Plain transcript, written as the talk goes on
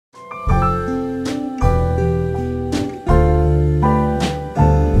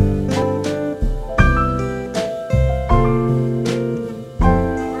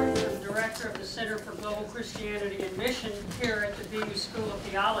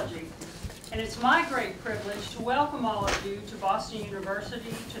Theology. And it's my great privilege to welcome all of you to Boston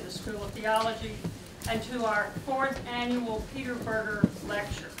University, to the School of Theology, and to our 4th annual Peter Berger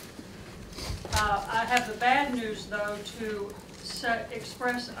Lecture. I have the bad news, though, to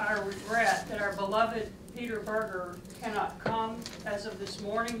express our regret that our beloved Peter Berger cannot come as of this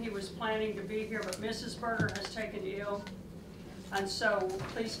morning. He was planning to be here, but Mrs. Berger has taken ill. And so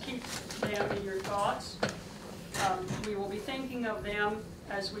please keep them in your thoughts. We will be thinking of them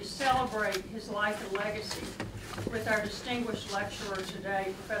as we celebrate his life and legacy with our distinguished lecturer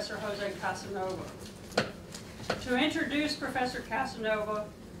today, Professor Jose Casanova. To introduce Professor Casanova,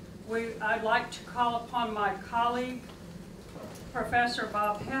 I'd like to call upon my colleague, Professor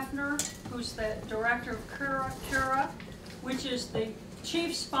Bob Hefner, who's the director of Cura, which is the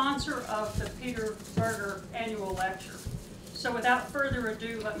chief sponsor of the Peter Berger Annual Lecture. So without further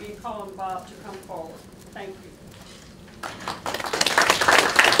ado, let me call on Bob to come forward. Thank you.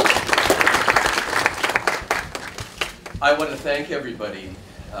 I want to thank everybody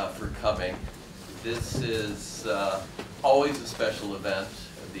for coming. This is always a special event,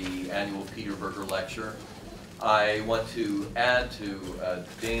 the annual Peter Berger Lecture. I want to add to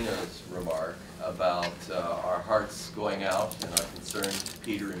Dana's remark about our hearts going out and our concern to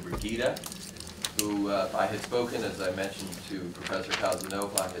Peter and Brigida, who I had spoken, as I mentioned to Professor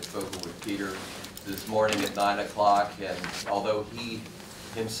Casanova, I had spoken with Peter this morning at 9 o'clock, and although he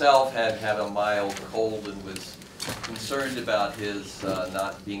himself had had a mild cold and was concerned about his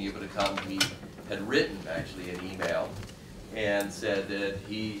not being able to come, he had written actually an email and said that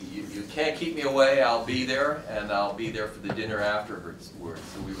you can't keep me away, I'll be there, and I'll be there for the dinner afterwards.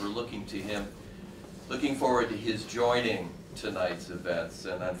 So we were looking forward to his joining tonight's events,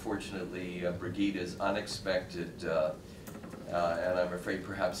 and unfortunately Brigida's unexpected and I'm afraid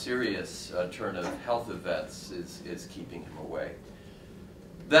perhaps serious turn of health events is keeping him away.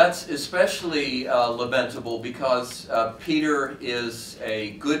 That's especially lamentable because Peter is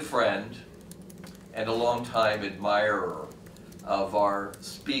a good friend and a longtime admirer of our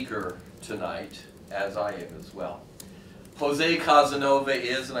speaker tonight, as I am as well. Jose Casanova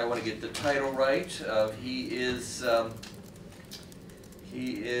is, and I want to get the title right, he is the,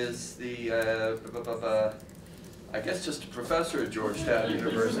 I guess just a professor at Georgetown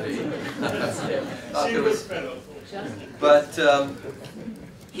University. But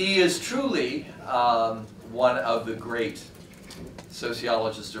he is truly one of the great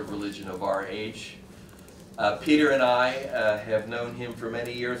sociologists of religion of our age. Peter and I have known him for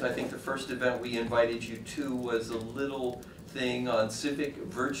many years. I think the first event we invited you to was a little thing on civic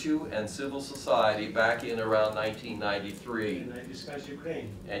virtue and civil society back in around 1993. And I discussed Ukraine.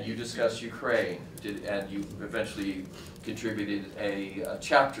 And you discussed Ukraine, and you eventually contributed a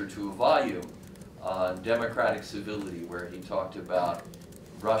chapter to a volume on democratic civility, where he talked about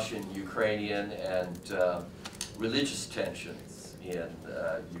Russian, Ukrainian, and religious tensions in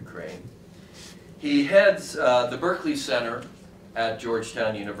Ukraine. He heads the Berkeley Center at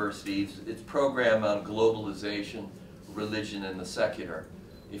Georgetown University, its program on globalization, religion, and the secular.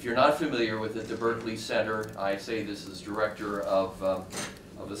 If you're not familiar with it, the Berkeley Center, I say this as director of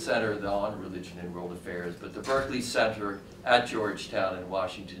the Center on Religion and World Affairs, but the Berkeley Center at Georgetown in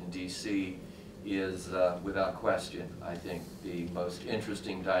Washington, D.C. is, without question, I think, the most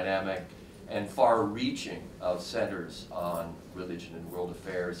interesting, dynamic, and far-reaching of centers on religion and world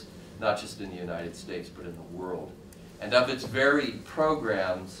affairs, not just in the United States, but in the world. And of its very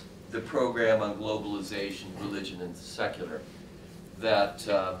programs, the program on globalization, religion, and secular, that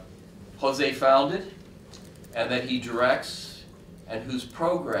Jose founded, and that he directs, and whose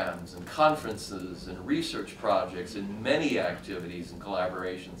programs and conferences and research projects and many activities and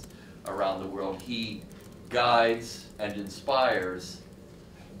collaborations around the world he guides and inspires,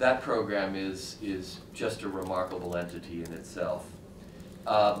 that program is just a remarkable entity in itself.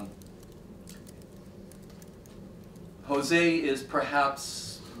 Jose is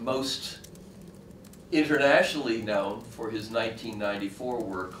perhaps most internationally known for his 1994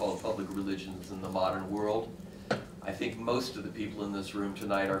 work called Public Religions in the Modern World. I think most of the people in this room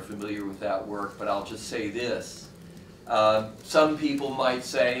tonight are familiar with that work, but I'll just say this. Some people might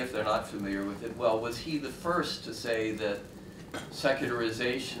say, if they're not familiar with it, well, was he the first to say that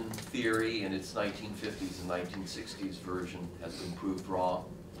secularization theory in its 1950s and 1960s version has been proved wrong?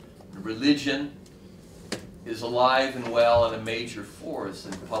 Religion is alive and well and a major force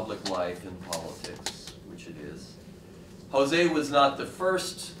in public life and politics, which it is. Jose was not the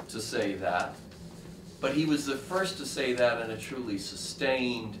first to say that, but he was the first to say that in a truly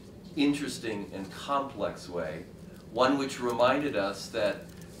sustained, interesting, and complex way, one which reminded us that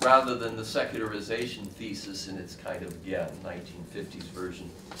rather than the secularization thesis in its kind of, again, 1950s version,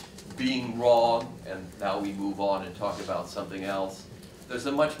 being wrong, and now we move on and talk about something else. There's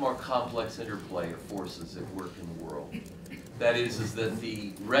a much more complex interplay of forces at work in the world. That is that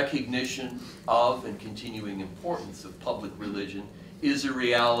the recognition of and continuing importance of public religion is a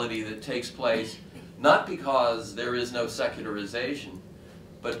reality that takes place not because there is no secularization,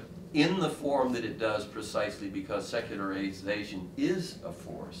 but in the form that it does precisely because secularization is a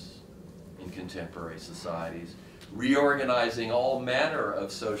force in contemporary societies, reorganizing all manner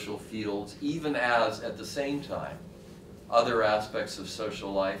of social fields, even as, at the same time, other aspects of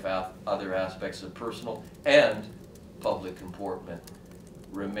social life, other aspects of personal and public comportment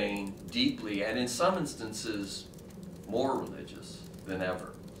remain deeply, and in some instances, more religious than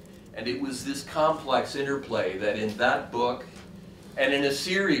ever. And it was this complex interplay that in that book, and in a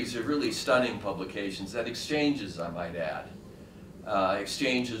series of really stunning publications, that exchanges, I might add,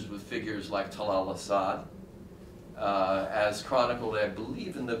 exchanges with figures like Talal Assad, as chronicled, I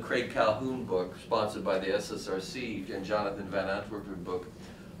believe, in the Craig Calhoun book, sponsored by the SSRC, and Jonathan Van Antwerpen book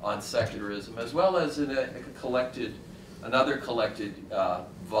on secularism, as well as in another collected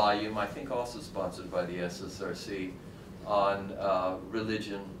volume, I think also sponsored by the SSRC, on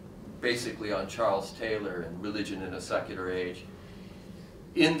religion, basically on Charles Taylor and religion in a secular age.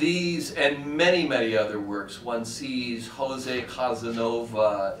 In these and many, many other works, one sees Jose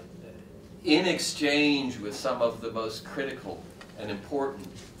Casanova in exchange with some of the most critical and important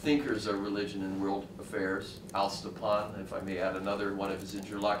thinkers of religion and world affairs, Al Stepan, if I may add another one of his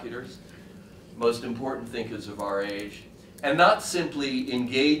interlocutors, most important thinkers of our age, and not simply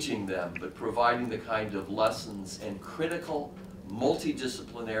engaging them, but providing the kind of lessons and critical,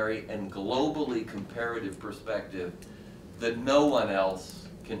 multidisciplinary, and globally comparative perspective that no one else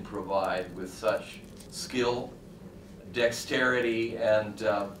can provide with such skill, dexterity, and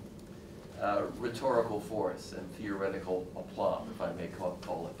rhetorical force and theoretical aplomb, if I may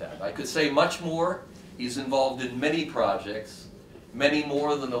call it that. I could say much more. He's involved in many projects, many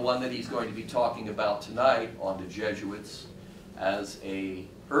more than the one that he's going to be talking about tonight on the Jesuits as an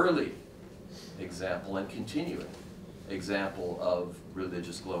early example and continuing example of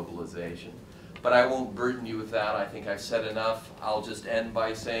religious globalization. But I won't burden you with that. I think I've said enough. I'll just end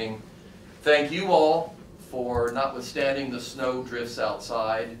by saying thank you all for, notwithstanding the snow drifts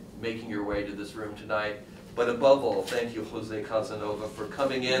outside, making your way to this room tonight. But above all, thank you, Jose Casanova, for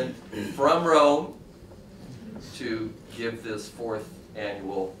coming in from Rome to give this 4th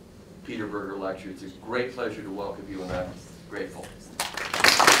annual Peter Berger lecture. It's a great pleasure to welcome you, and I'm grateful.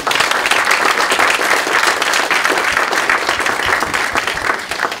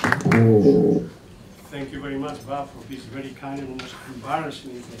 Thank you very much, Bob, for this very kind and almost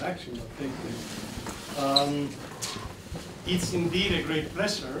embarrassing introduction. But thank you. It's indeed a great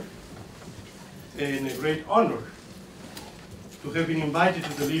pleasure and a great honor to have been invited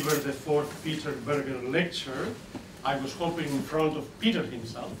to deliver the 4th Peter Berger lecture. I was hoping in front of Peter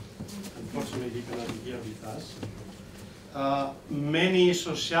himself. Unfortunately, he cannot be here with us. Many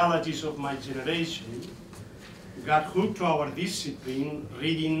sociologists of my generation got hooked to our discipline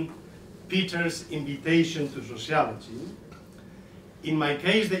reading Peter's Invitation to Sociology. In my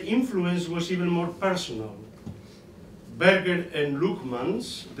case, the influence was even more personal. Berger and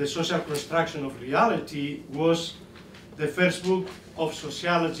Luhmann's The Social Construction of Reality was the first book of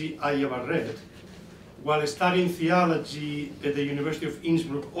sociology I ever read while studying theology at the University of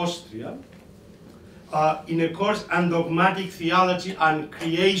Innsbruck, Austria, in a course on dogmatic theology and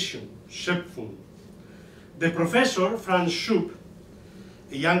creation, Schöpfung. The professor, Franz Schupp,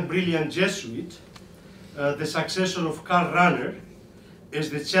 a young brilliant Jesuit, the successor of Karl Rahner, as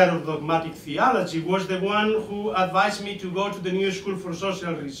the chair of dogmatic theology, was the one who advised me to go to the New School for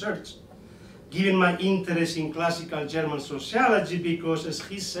Social Research, given my interest in classical German sociology, because, as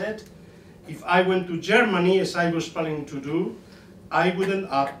he said, if I went to Germany, as I was planning to do, I would end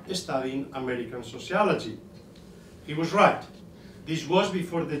up studying American sociology. He was right. This was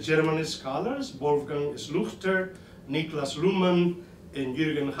before the German scholars, Wolfgang Schluchter, Niklas Luhmann, and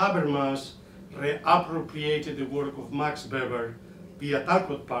Jürgen Habermas, reappropriated the work of Max Weber via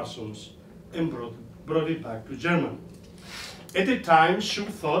Talcott Parsons and brought it back to Germany. At the time, Schupp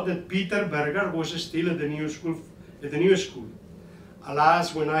thought that Peter Berger was still at the New School.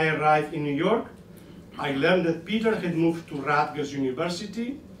 Alas, when I arrived in New York, I learned that Peter had moved to Rutgers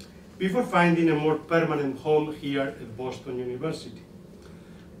University before finding a more permanent home here at Boston University.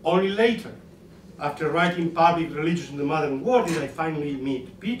 Only later, after writing Public Religions in the Modern World, did I finally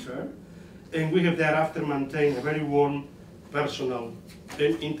meet Peter, and we have thereafter maintained a very warm personal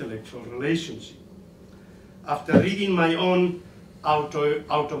and intellectual relationship. After reading my own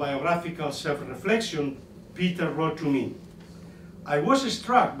autobiographical self-reflection, Peter wrote to me, "I was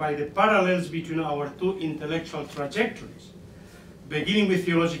struck by the parallels between our two intellectual trajectories, beginning with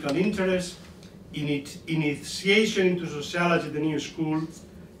theological interest, initiation into sociology at the new school,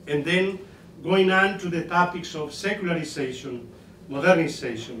 and then going on to the topics of secularization,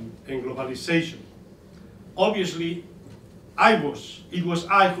 modernization, and globalization. Obviously, it was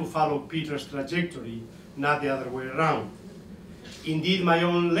I who followed Peter's trajectory, not the other way around. Indeed, my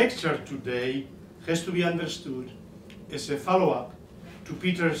own lecture today has to be understood as a follow-up to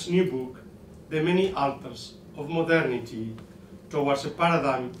Peter's new book, The Many Altars of Modernity Towards a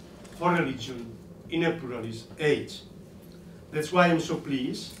Paradigm for Religion in a Pluralist Age." That's why I'm so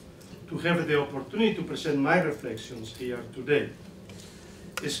pleased to have the opportunity to present my reflections here today.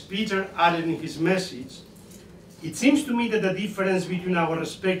 As Peter added in his message, it seems to me that the difference between our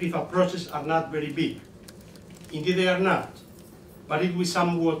respective approaches are not very big. Indeed, they are not, but it would be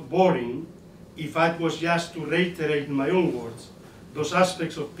somewhat boring if I was just to reiterate in my own words those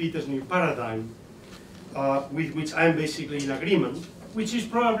aspects of Peter's new paradigm with which I'm basically in agreement, which is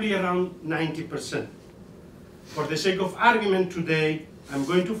probably around 90%. For the sake of argument today, I'm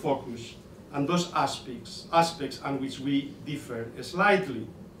going to focus on those aspects on which we differ slightly.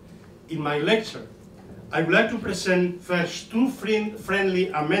 In my lecture, I would like to present first two friendly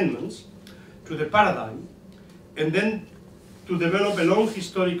amendments to the paradigm, and then to develop a long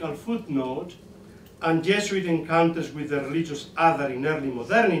historical footnote on Jesuit encounters with the religious other in early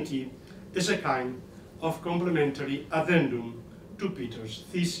modernity as a kind of complementary addendum to Peter's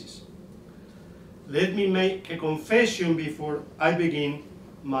thesis. Let me make a confession before I begin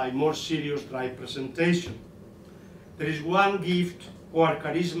my more serious dry presentation. There is one gift or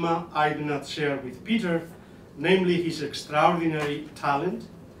charisma I do not share with Peter, namely his extraordinary talent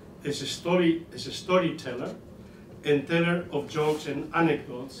as a storyteller and teller of jokes and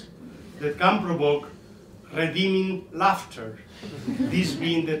anecdotes that can provoke redeeming laughter, this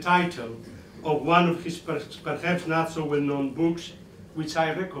being the title of one of his perhaps not so well-known books, which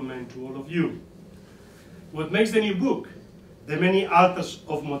I recommend to all of you. What makes the new book, The Many Altars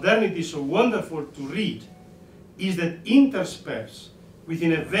of Modernity, so wonderful to read is that interspersed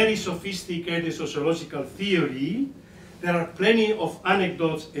within a very sophisticated sociological theory, there are plenty of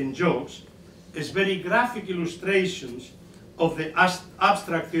anecdotes and jokes as very graphic illustrations of the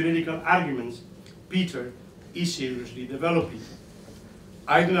abstract theoretical arguments Peter is seriously developing.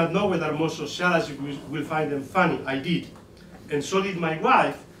 I do not know whether most sociologists will find them funny. I did. And so did my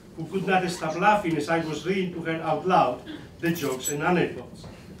wife, who could not stop laughing as I was reading to her out loud the jokes and anecdotes.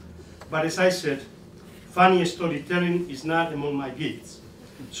 But as I said, funny storytelling is not among my gifts.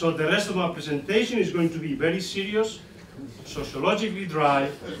 So the rest of my presentation is going to be very serious, sociologically dry,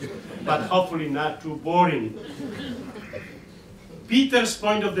 but hopefully not too boring. Peter's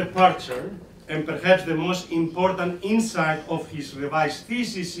point of departure, and perhaps the most important insight of his revised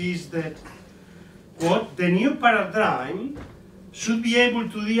thesis, is that, quote, the new paradigm should be able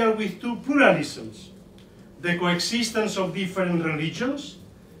to deal with two pluralisms, the coexistence of different religions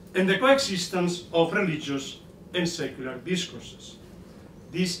and the coexistence of religious and secular discourses.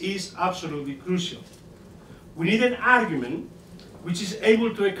 This is absolutely crucial. We need an argument which is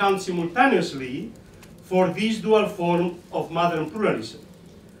able to account simultaneously for this dual form of modern pluralism.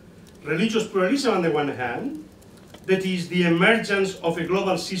 Religious pluralism on the one hand, that is the emergence of a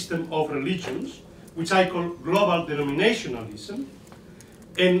global system of religions, which I call global denominationalism,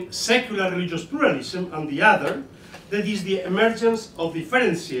 and secular religious pluralism on the other, that is the emergence of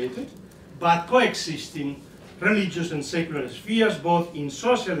differentiated but coexisting religious and secular spheres, both in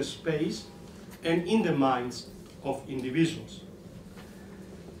social space and in the minds of individuals.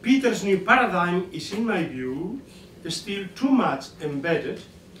 Peter's new paradigm is, in my view, still too much embedded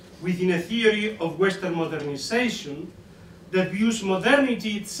within a theory of Western modernization that views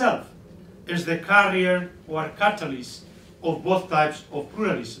modernity itself as the carrier or catalyst of both types of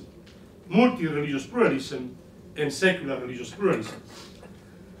pluralism, multi-religious pluralism and secular religious pluralism.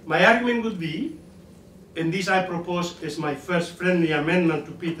 My argument would be, and this I propose as my first friendly amendment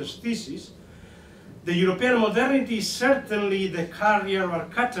to Peter's thesis, the European modernity is certainly the carrier or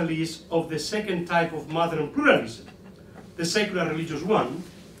catalyst of the second type of modern pluralism, the secular religious one,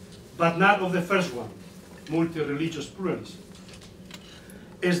 but not of the first one, multi-religious pluralism.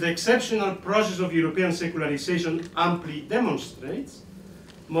 As the exceptional process of European secularization amply demonstrates,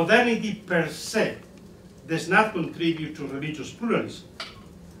 modernity per se does not contribute to religious pluralism.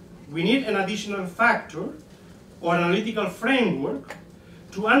 We need an additional factor or analytical framework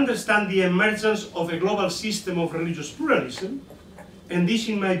to understand the emergence of a global system of religious pluralism, and this,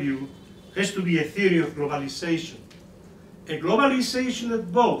 in my view, has to be a theory of globalization. a globalization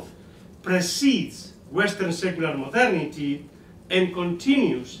that both precedes Western secular modernity and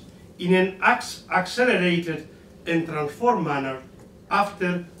continues in an accelerated and transformed manner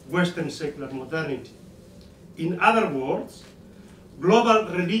after Western secular modernity. In other words, global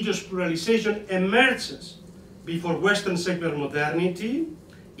religious pluralization emerges before Western secular modernity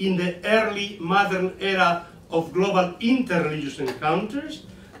in the early modern era of global interreligious encounters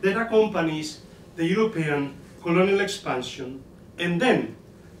that accompanies the European colonial expansion, and then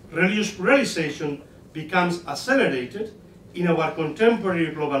religious pluralization becomes accelerated in our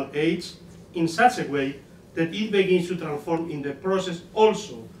contemporary global age in such a way that it begins to transform in the process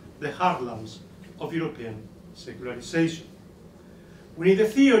also the heartlands of European secularization. We need a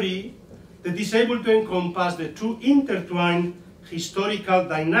theory that is able to encompass the two intertwined historical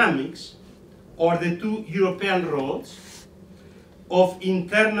dynamics, or the two European roads, of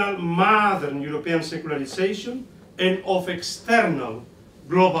internal modern European secularization and of external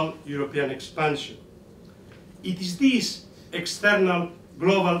global European expansion. It is this external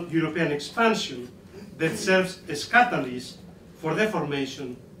global European expansion that serves as catalyst for the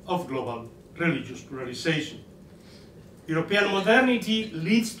formation of global religious pluralization. European modernity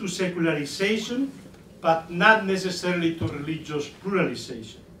leads to secularization, but not necessarily to religious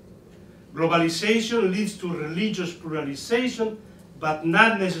pluralization. Globalization leads to religious pluralization, but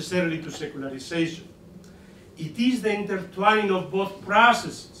not necessarily to secularization. It is the intertwining of both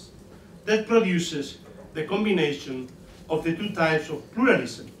processes that produces the combination of the two types of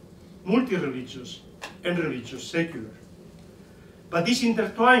pluralism, multi-religious and religious secular. But this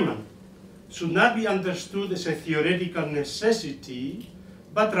intertwinement should not be understood as a theoretical necessity,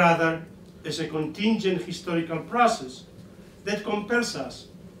 but rather as a contingent historical process that compels us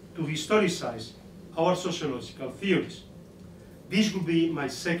to historicize our sociological theories. This would be my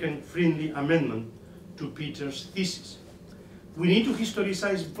second friendly amendment to Peter's thesis. We need to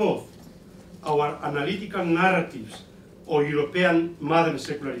historicize both our analytical narratives of European modern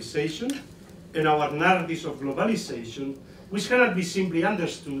secularization and our narratives of globalization, which cannot be simply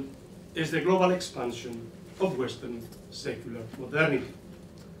understood as the global expansion of Western secular modernity.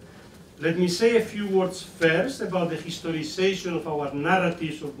 Let me say a few words first about the historization of our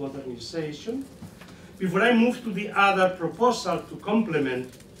narratives of modernization before I move to the other proposal to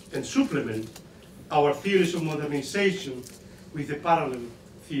complement and supplement our theories of modernization with the parallel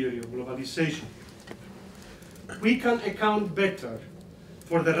theory of globalization. We can account better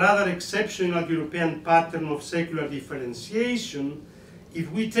for the rather exceptional European pattern of secular differentiation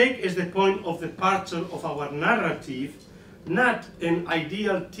if we take as the point of departure of our narrative not an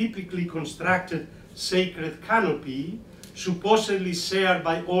ideal, typically constructed sacred canopy supposedly shared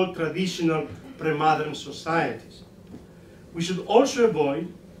by all traditional pre-modern societies. We should also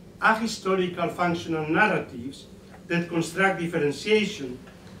avoid ahistorical functional narratives that construct differentiation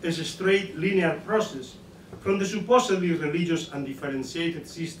as a straight linear process from the supposedly religious and differentiated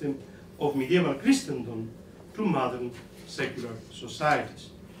system of medieval Christendom to modern secular societies.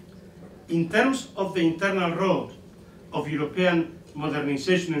 In terms of the internal road of European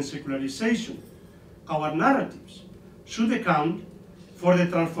modernization and secularization, our narratives should account for the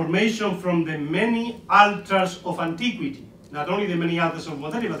transformation from the many altars of antiquity, not only the many altars of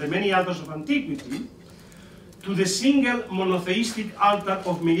modernity, but the many altars of antiquity, to the single monotheistic altar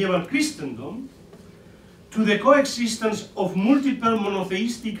of medieval Christendom, to the coexistence of multiple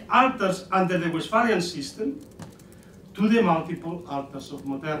monotheistic altars under the Westphalian system, to the multiple altars of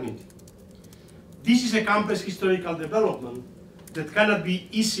modernity. This is a complex historical development that cannot be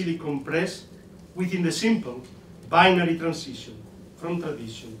easily compressed within the simple binary transition from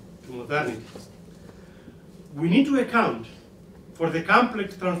tradition to modernity. We need to account for the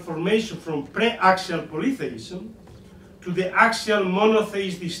complex transformation from pre-axial polytheism to the axial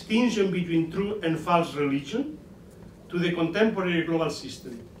monotheist distinction between true and false religion to the contemporary global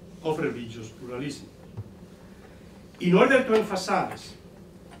system of religious pluralism. In order to emphasize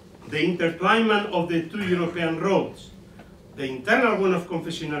the intertwinement of the two European roads, the internal one of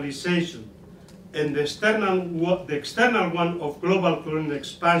confessionalization and the external one of global colonial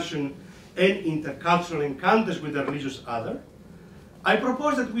expansion and intercultural encounters with the religious other, I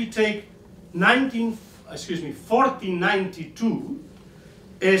propose that we take 1492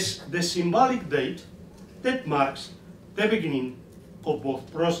 as the symbolic date that marks the beginning of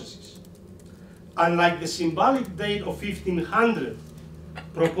both processes. Unlike the symbolic date of 1500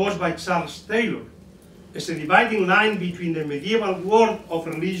 proposed by Charles Taylor as a dividing line between the medieval world of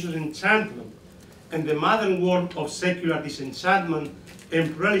religious enchantment and the modern world of secular disenchantment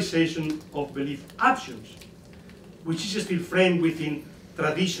and pluralization of belief options, which is still framed within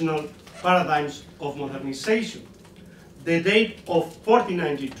traditional paradigms of modernization. the date of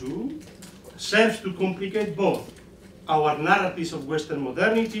 1492 serves to complicate both our narratives of Western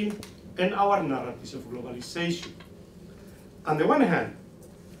modernity and our narratives of globalization. On the one hand,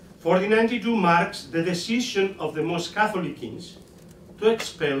 1492 marks the decision of the most Catholic kings to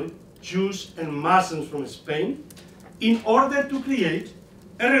expel Jews and Muslims from Spain in order to create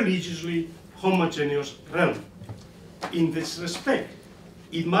a religiously homogeneous realm. In this respect,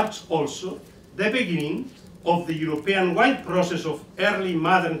 it marks also the beginning of the European-wide process of early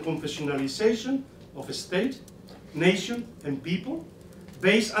modern confessionalization of state, nation, and people,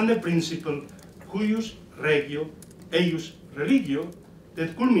 based on the principle cuius regio, eius religio,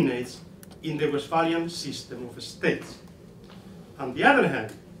 that culminates in the Westphalian system of states. On the other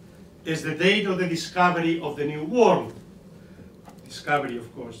hand, is the date of the discovery of the New World, discovery,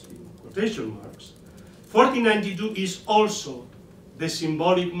 of course, in quotation marks. 1492 is also the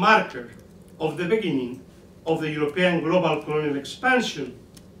symbolic marker of the beginning of the European global colonial expansion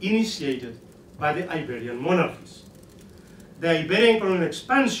initiated by the Iberian monarchies. The Iberian colonial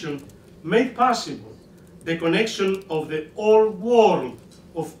expansion made possible the connection of the old world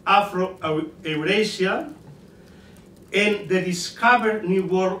of Afro-Eurasia and the discovered new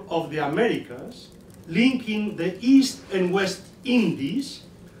world of the Americas, linking the East and West Indies,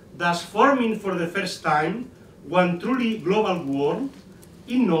 thus forming for the first time one truly global world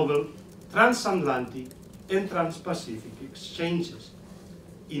in novel transatlantic and trans-Pacific exchanges.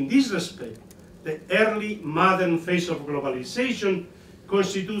 In this respect, the early modern phase of globalization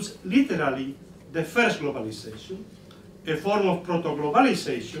constitutes literally the first globalization, a form of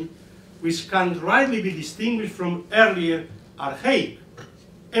proto-globalization which can rightly be distinguished from earlier archaic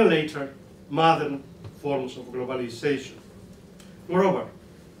and later modern forms of globalization. Moreover,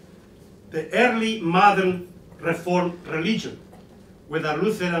 the early modern Reformed religion, whether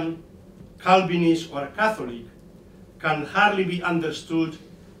Lutheran, Calvinist, or Catholic, can hardly be understood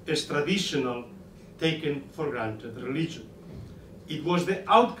as traditional, taken for granted religion. It was the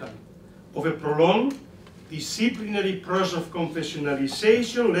outcome of a prolonged disciplinary process of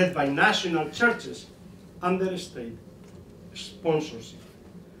confessionalization led by national churches under state sponsorship.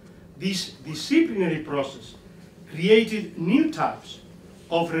 This disciplinary process created new types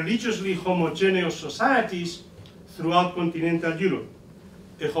of religiously homogeneous societies throughout continental Europe: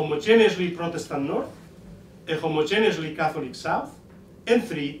 a homogeneously Protestant North, a homogeneously Catholic South, and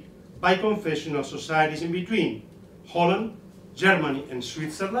 3 biconfessional societies in between: Holland, Germany, and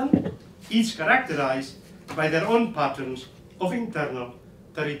Switzerland, each characterized by their own patterns of internal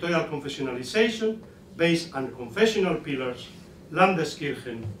territorial confessionalization based on confessional pillars,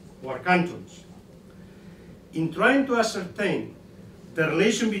 Landeskirchen, or cantons. In trying to ascertain the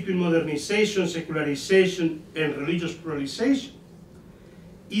relation between modernization, secularization, and religious pluralization,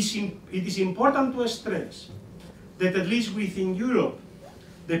 it is important to stress that at least within Europe,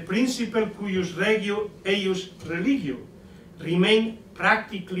 the principle cuius regio eius religio remained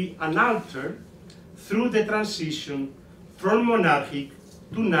practically unaltered through the transition from monarchic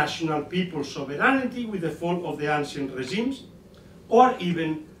to national people sovereignty with the fall of the ancient regimes, or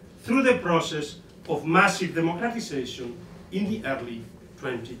even through the process of massive democratization in the early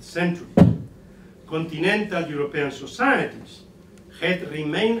 20th century. Continental European societies had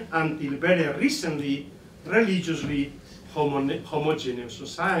remained until very recently religiously homogeneous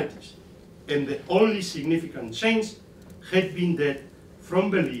societies, and the only significant change had been that from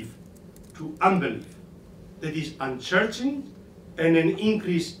belief to unbelief, that is, unchurching and an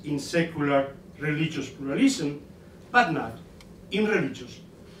increase in secular religious pluralism, but not in religious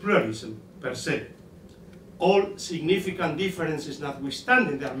pluralism per se. All significant differences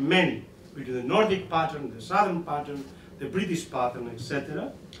notwithstanding, there are many between the Nordic pattern, the Southern pattern, the British pattern,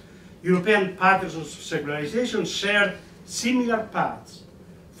 etc. European patterns of secularization shared similar paths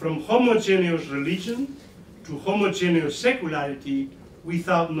from homogeneous religion to homogeneous secularity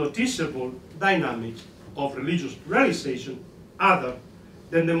without noticeable dynamics of religious pluralization other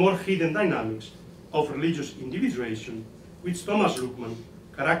than the more hidden dynamics of religious individuation, which Thomas Luckmann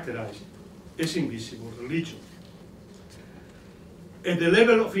characterized as invisible religion. At the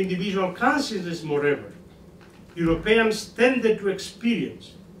level of individual consciousness, moreover, Europeans tended to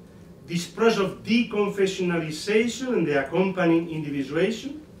experience this process of deconfessionalization and the accompanying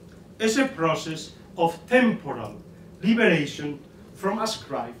individuation as a process of temporal liberation from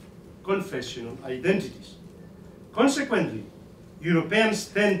ascribed confessional identities. Consequently, Europeans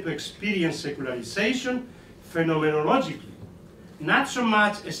tend to experience secularization phenomenologically, not so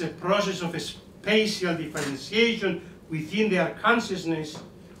much as a process of a spatial differentiation within their consciousness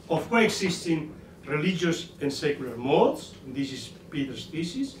of coexisting religious and secular modes, and this is Peter's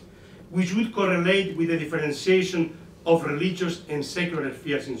thesis, which would correlate with the differentiation of religious and secular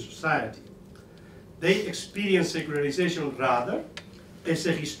affairs in society. They experience secularization rather as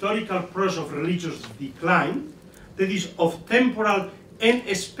a historical process of religious decline that is of temporal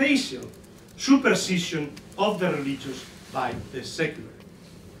and spatial superstition of the religious by the secular.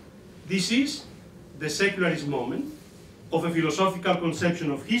 This is the secularist moment of a philosophical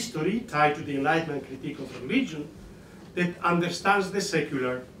conception of history tied to the Enlightenment critique of religion that understands the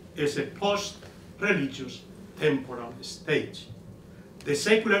secular as a post-religious temporal stage. The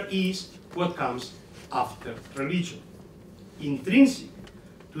secular is what comes after religion. Intrinsic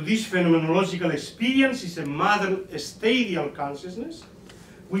to this phenomenological experience is a modern stadial consciousness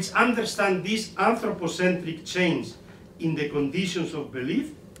which understands this anthropocentric change in the conditions of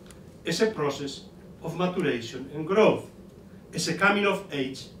belief as a process of maturation and growth, as a coming of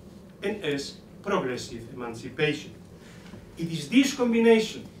age, and as progressive emancipation. It is this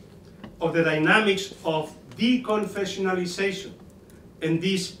combination of the dynamics of deconfessionalization and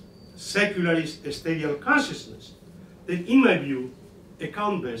this secularist stadial consciousness that, in my view,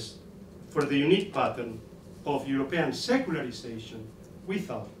 account best for the unique pattern of European secularization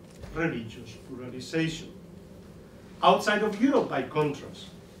without religious pluralization. Outside of Europe, by contrast,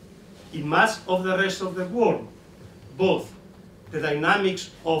 in much of the rest of the world, both the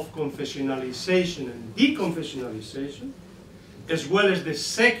dynamics of confessionalization and deconfessionalization, as well as the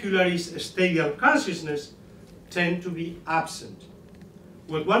secularist stadial consciousness, tend to be absent.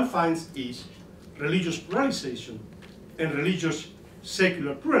 What one finds is religious pluralization and religious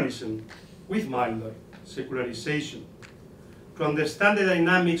secular pluralism with milder secularization. To understand the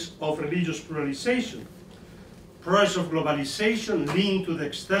dynamics of religious pluralization, process of globalization linked to the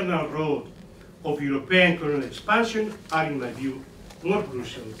external road of European colonial expansion are, in my view, more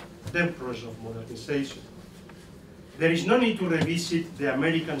crucial than process of modernization. There is no need to revisit the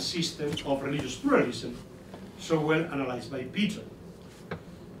American system of religious pluralism, so well analyzed by Peter.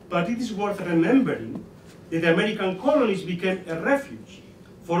 But it is worth remembering that the American colonies became a refuge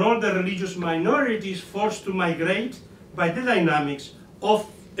for all the religious minorities forced to migrate by the dynamics of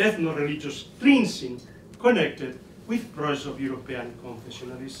ethno-religious cleansing connected with process of European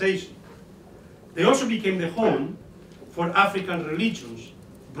confessionalization. They also became the home for African religions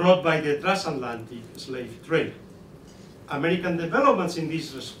brought by the transatlantic slave trade. American developments in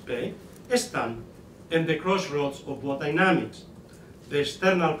this respect stand at the crossroads of both dynamics, the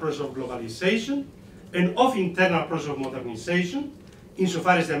external process of globalization and of internal process of modernization,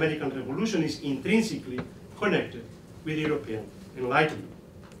 insofar as the American Revolution is intrinsically connected with European Enlightenment.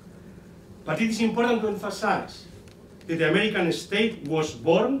 But it is important to emphasize that the American state was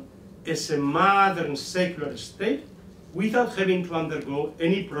born as a modern secular state without having to undergo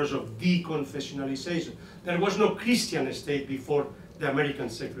any process of deconfessionalization. There was no Christian state before the American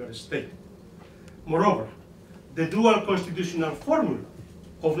secular state. Moreover, the dual constitutional formula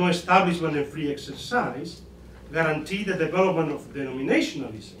of no establishment and free exercise guaranteed the development of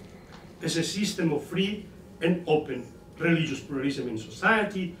denominationalism as a system of free and open religious pluralism in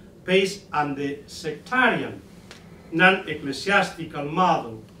society based on the sectarian, non-ecclesiastical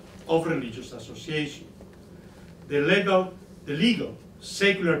model of religious association. The legal,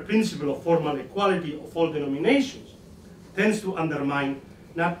 secular principle of formal equality of all denominations tends to undermine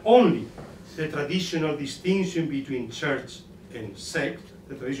not only the traditional distinction between church and sect,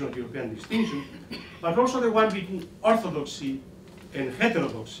 the traditional European distinction, but also the one between orthodoxy and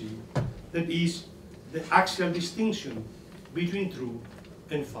heterodoxy, that is, the axial distinction between true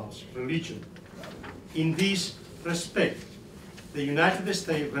and false religion. In this respect, the United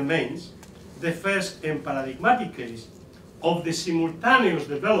States remains the first and paradigmatic case of the simultaneous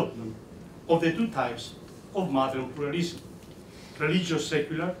development of the two types of modern pluralism, religious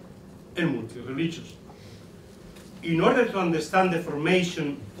secular and multi-religious. In order to understand the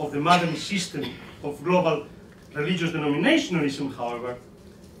formation of the modern system of global religious denominationalism, however,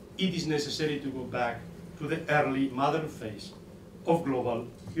 it is necessary to go back to the early modern phase of global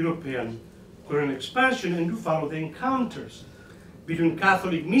European colonial expansion and to follow the encounters between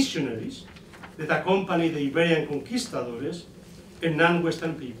Catholic missionaries that accompany the Iberian conquistadores and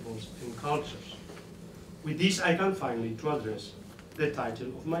non-Western peoples and cultures. With this, I come finally to address the title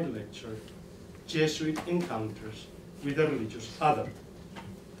of my lecture, Jesuit Encounters with the Religious Other.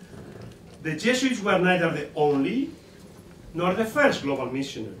 The Jesuits were neither the only nor the first global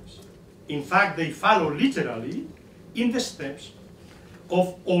missionaries. In fact, they follow literally in the steps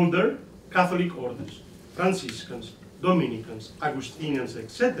of older Catholic orders, Franciscans, Dominicans, Augustinians,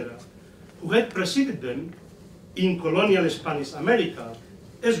 etc., who had preceded them in colonial Spanish America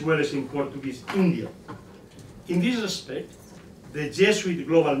as well as in Portuguese India. In this respect, the Jesuit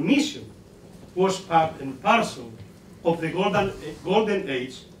global mission was part and parcel of the golden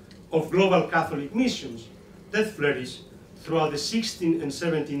age of global Catholic missions that flourished throughout the 16th and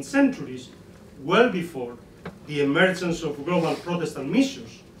 17th centuries, well before the emergence of global Protestant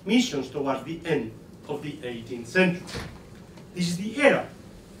missions towards the end of the 18th century. This is the era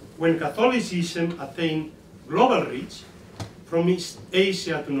when Catholicism attained global reach from East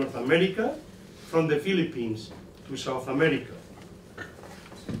Asia to North America, from the Philippines to South America.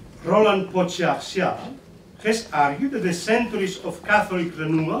 Roland Pochia has argued that the centuries of Catholic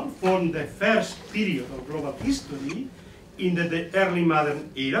renewal formed the first period of global history in that the early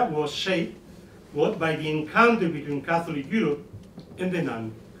modern era was shaped both by the encounter between Catholic Europe and the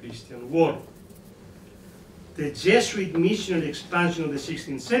non-Christian world. The Jesuit missionary expansion of the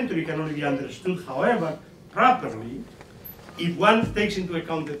 16th century can only be understood, however, properly if one takes into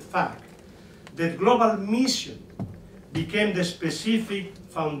account the fact that global mission became the specific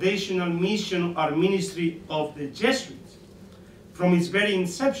foundational mission or ministry of the Jesuits from its very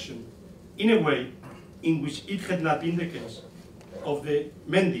inception, in a way in which it had not been the case of the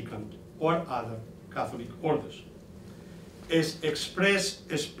mendicant or other Catholic orders, as expressed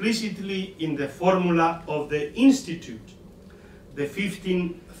explicitly in the formula of the Institute, the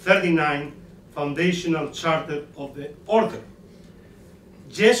 1539 foundational charter of the order.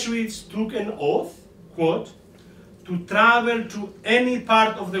 Jesuits took an oath, quote, to travel to any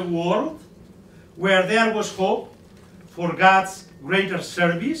part of the world where there was hope for God's greater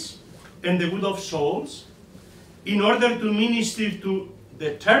service and the good of souls, in order to minister to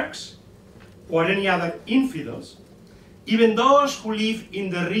the Turks or any other infidels, even those who live in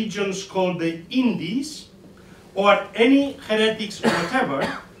the regions called the Indies, or any heretics whatever,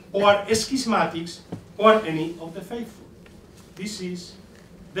 or schismatics, or any of the faithful. This is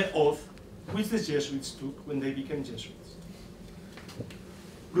the oath which the Jesuits took when they became Jesuits.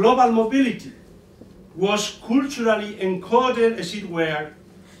 Global mobility was culturally encoded, as it were,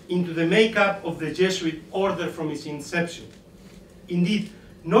 into the makeup of the Jesuit order from its inception. Indeed,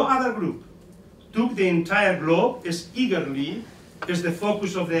 no other group took the entire globe as eagerly as the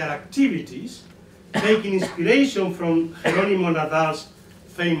focus of their activities, taking inspiration from Jerónimo Nadal's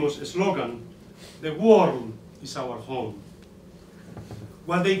famous slogan, "The world is our home."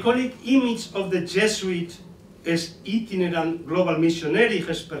 What the iconic image of the Jesuit as itinerant global missionary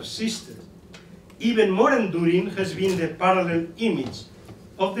has persisted. Even more enduring has been the parallel image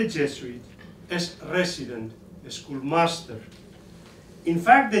of the Jesuit as resident schoolmaster. In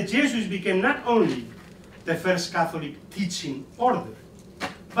fact, the Jesuits became not only the first Catholic teaching order,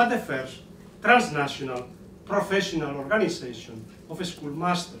 but the first transnational professional organization of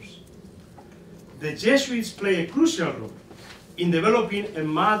schoolmasters. The Jesuits play a crucial role in developing a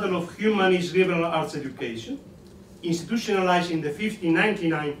model of humanist liberal arts education, institutionalized in the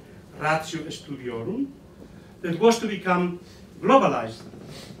 1599 Ratio Studiorum, that was to become globalized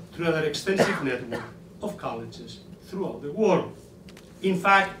through an extensive network of colleges throughout the world. In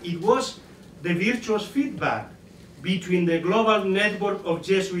fact, it was the virtuous feedback between the global network of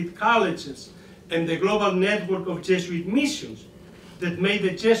Jesuit colleges and the global network of Jesuit missions that made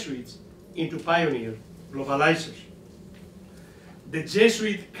the Jesuits into pioneer globalizers. The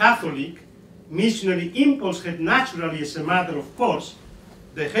Jesuit Catholic missionary impulse had naturally, as a matter of course,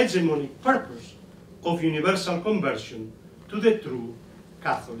 the hegemonic purpose of universal conversion to the true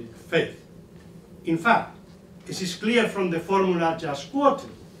Catholic faith. In fact, as is clear from the formula just quoted,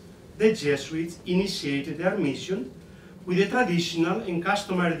 the Jesuits initiated their mission with a traditional and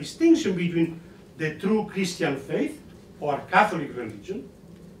customary distinction between the true Christian faith, or Catholic religion,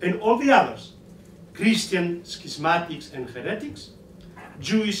 and all the others, Christian schismatics and heretics,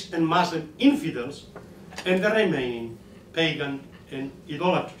 Jewish and Muslim infidels, and the remaining pagan and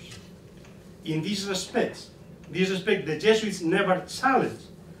idolaters. In this respect, the Jesuits never challenged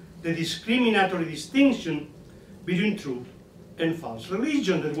the discriminatory distinction between true and false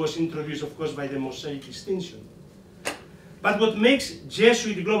religion that was introduced, of course, by the Mosaic distinction. But what makes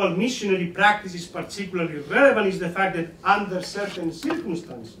Jesuit global missionary practices particularly relevant is the fact that under certain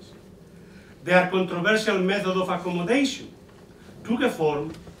circumstances, their controversial method of accommodation took a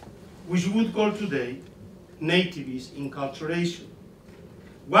form which we would call today nativist enculturation.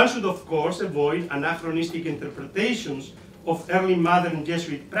 One should, of course, avoid anachronistic interpretations of early modern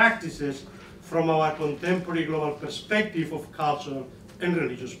Jesuit practices from our contemporary global perspective of cultural and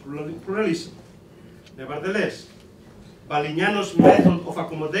religious pluralism. Nevertheless, Balignano's method of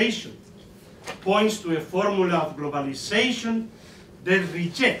accommodation points to a formula of globalization that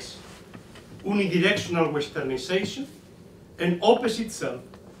rejects unidirectional westernization and opens itself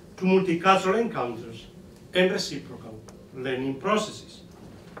to multicultural encounters and reciprocal learning processes.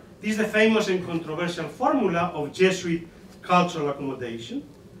 This is the famous and controversial formula of Jesuit cultural accommodation,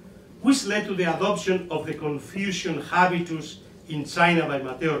 which led to the adoption of the Confucian habitus in China by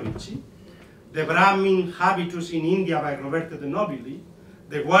Matteo Ricci, the Brahmin habitus in India by Roberto de Nobili,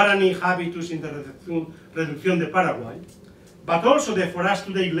 the Guarani habitus in the Reducción de Paraguay, but also the for us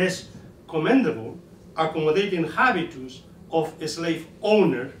today less commendable accommodating habitus of a slave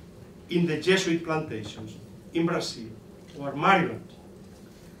owner in the Jesuit plantations in Brazil or Maryland.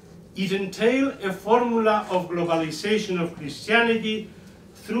 It entailed a formula of globalization of Christianity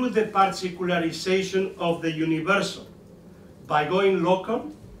through the particularization of the universal by going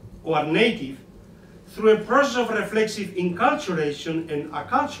local or native through a process of reflexive inculturation and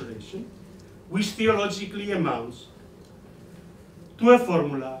acculturation, which theologically amounts to a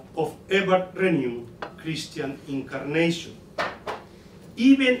formula of ever-renewed Christian incarnation.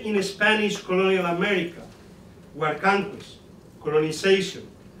 Even in Spanish colonial America, where conquest, colonization,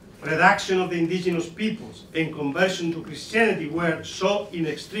 reduction of the indigenous peoples, and conversion to Christianity were so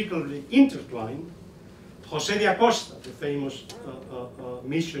inextricably intertwined, José de Acosta, the famous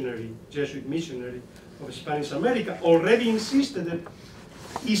missionary, Jesuit missionary of Spanish America, already insisted that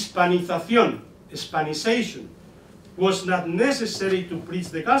Hispanización, Hispanization, was not necessary to preach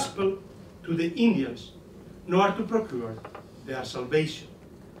the gospel to the Indians, nor to procure their salvation.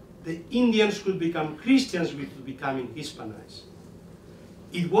 The Indians could become Christians without becoming Hispanized.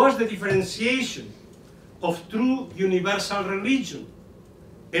 It was the differentiation of true universal religion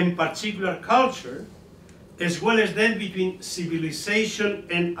and particular culture, as well as that between civilization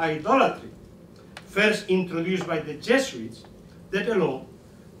and idolatry, first introduced by the Jesuits, that allowed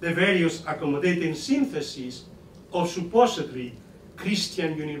the various accommodating syntheses of supposedly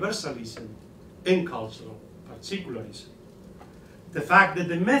Christian universalism and cultural particularism. The fact that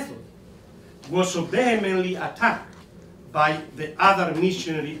the method was so vehemently attacked by the other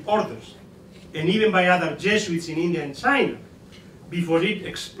missionary orders, and even by other Jesuits in India and China, before it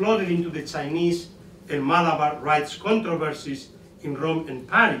exploded into the Chinese and Malabar rites controversies in Rome and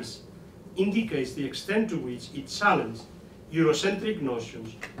Paris, indicates the extent to which it challenged Eurocentric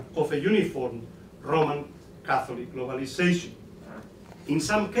notions of a uniform Roman Catholic globalization. In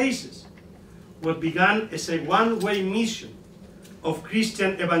some cases, what began as a one-way mission of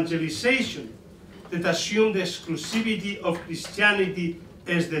Christian evangelization that assumed the exclusivity of Christianity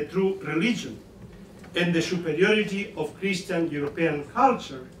as the true religion and the superiority of Christian European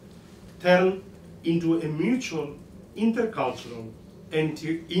culture turned into a mutual intercultural and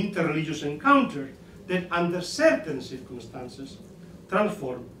interreligious encounter that under certain circumstances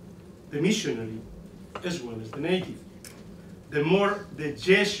transformed the missionary as well as the native. The more the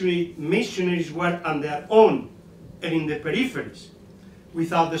Jesuit missionaries were on their own and in the peripheries,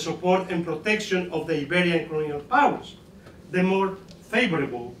 without the support and protection of the Iberian colonial powers, the more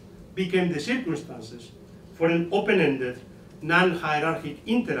favorable became the circumstances for an open-ended, non-hierarchic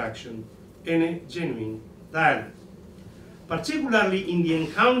interaction and a genuine dialogue. Particularly in the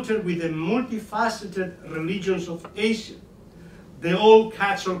encounter with the multifaceted religions of Asia, the old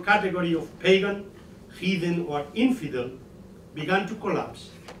catch-all category of pagan, heathen, or infidel began to collapse,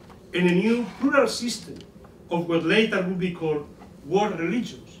 and a new plural system of what later would be called world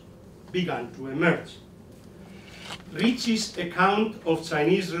religions began to emerge. Ricci's account of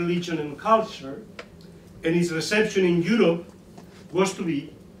Chinese religion and culture and its reception in Europe was to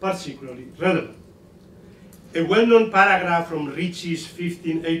be particularly relevant. A well-known paragraph from Ricci's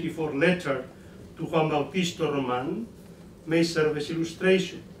 1584 letter to Juan Bautista Roman may serve as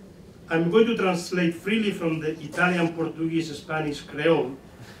illustration. I'm going to translate freely from the Italian, Portuguese, Spanish, Creole,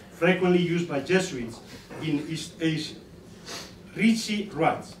 frequently used by Jesuits in East Asia. Ricci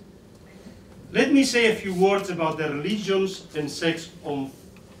writes, "Let me say a few words about the religions and sects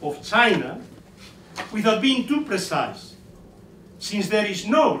of China without being too precise, since there is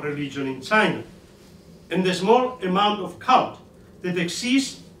no religion in China, and the small amount of cult that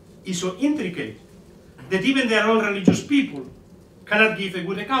exists is so intricate that even their own religious people cannot give a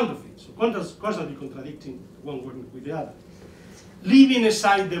good account of it." So constantly contradicting one word with the other. Leaving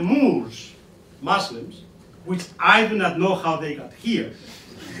aside the Moors, Muslims, which I do not know how they got here,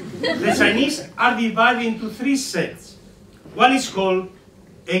 the Chinese are divided into three sects. One is called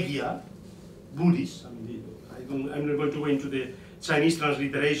Egya, Buddhist. I'm not going to go into the Chinese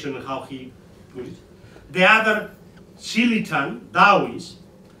transliteration and how he put it. The other, Shilitan, Taoist,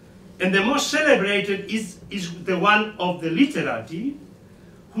 and the most celebrated is the one of the literati,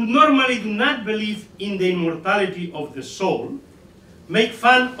 who normally do not believe in the immortality of the soul, make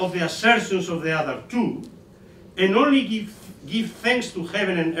fun of the assertions of the other two, and only give thanks to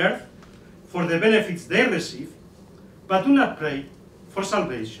heaven and earth for the benefits they receive, but do not pray for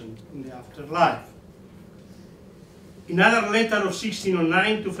salvation in the afterlife. In another letter of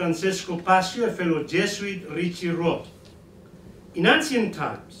 1609 to Francesco Passio, a fellow Jesuit, Ricci wrote, "In ancient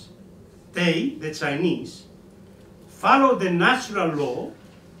times, they, the Chinese, followed the natural law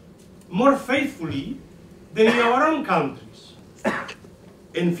more faithfully than in our own countries.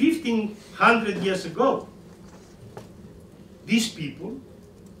 And 1500 years ago, this people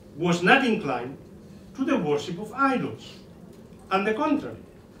was not inclined to the worship of idols. On the contrary,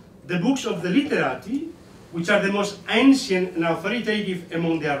 the books of the literati, which are the most ancient and authoritative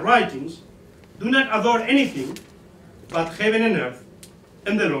among their writings, do not adore anything but heaven and earth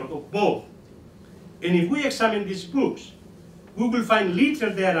and the Lord of both. And if we examine these books, we will find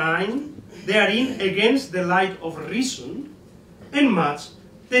little therein against the light of reason, and much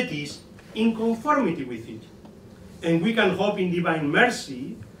that is in conformity with it. And we can hope in divine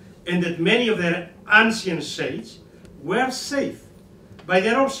mercy, and that many of their ancient saints were saved by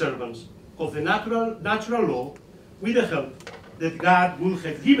their observance of the natural law, with the help that God would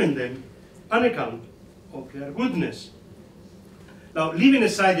have given them on account of their goodness." Now, leaving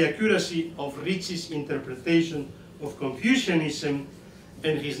aside the accuracy of Ricci's interpretation of Confucianism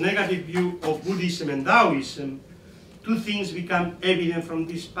and his negative view of Buddhism and Taoism, two things become evident from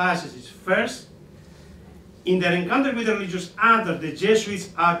these passages. First, in their encounter with the religious other, the Jesuits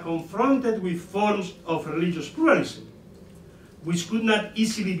are confronted with forms of religious pluralism, which could not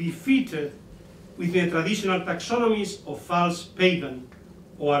easily be fitted with the traditional taxonomies of false pagan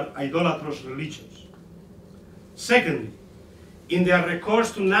or idolatrous religions. Secondly, in their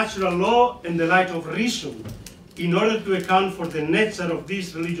recourse to natural law and the light of reason, in order to account for the nature of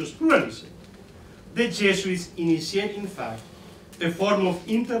this religious pluralism, the Jesuits initiate, in fact, a form of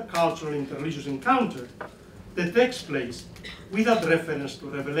intercultural, interreligious encounter that takes place without reference to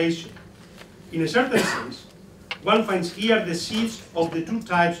revelation. In a certain sense, one finds here the seeds of the two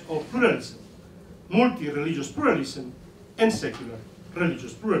types of pluralism: multi-religious pluralism and secular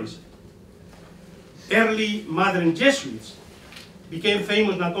religious pluralism. Early modern Jesuits became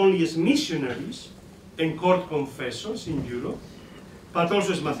famous not only as missionaries and court confessors in Europe, but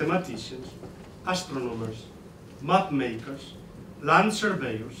also as mathematicians, astronomers, map makers, land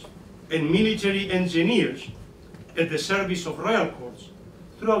surveyors, and military engineers at the service of royal courts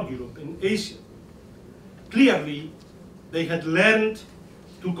throughout Europe and Asia. Clearly, they had learned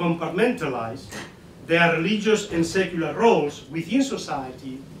to compartmentalize their religious and secular roles within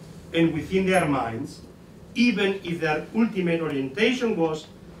society and within their minds, even if their ultimate orientation was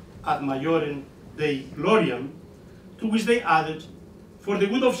ad majorem Dei gloriam, to which they added for the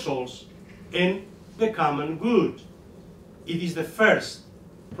good of souls and the common good. It is the first,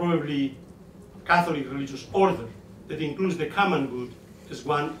 probably, Catholic religious order that includes the common good as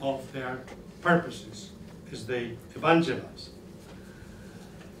one of their purposes as they evangelize.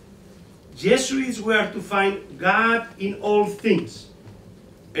 Jesuits were to find God in all things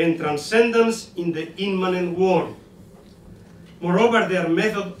and transcendence in the immanent world. Moreover, their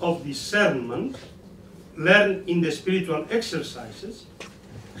method of discernment, learned in the spiritual exercises,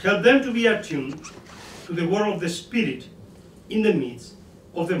 helped them to be attuned to the world of the Spirit in the midst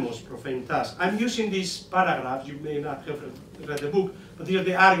of the most profane task. I'm using these paragraphs, you may not have read the book, but these are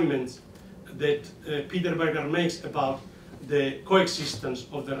the arguments that Peter Berger makes about the coexistence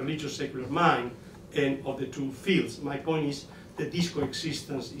of the religious secular mind and of the two fields. My point is that this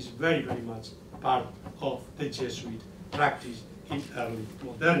coexistence is very, very much part of the Jesuit practice in early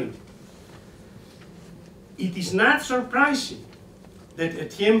modernity. It is not surprising that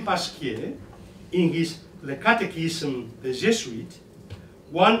Etienne Pasquier, in his Le Catechisme des Jésuites,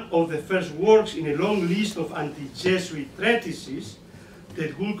 one of the first works in a long list of anti-Jesuit treatises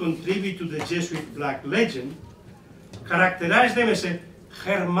that will contribute to the Jesuit Black Legend, characterized them as a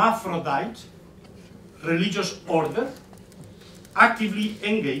hermaphrodite religious order actively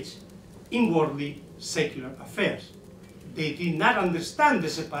engaged in worldly secular affairs. They did not understand the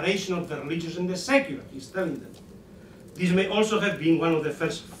separation of the religious and the secular, he's telling them. This may also have been one of the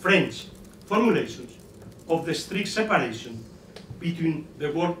first French formulations of the strict separation between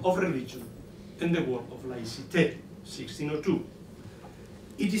the world of religion and the world of laicite, 1602.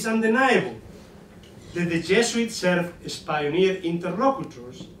 It is undeniable that the Jesuits served as pioneer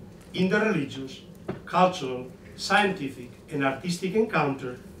interlocutors in the religious, cultural, scientific, and artistic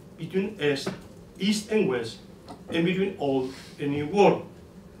encounter between East and West, and between Old and New World.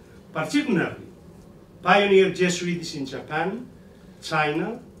 Particularly, pioneer Jesuits in Japan,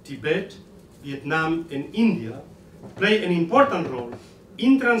 China, Tibet, Vietnam, and India play an important role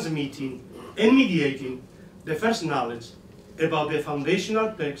in transmitting and mediating the first knowledge about the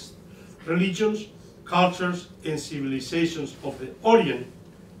foundational texts, religions, cultures and civilizations of the Orient,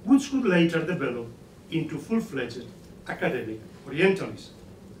 which would later develop into full-fledged academic Orientalism.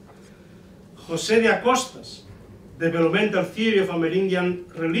 José de Acosta's developmental theory of Amerindian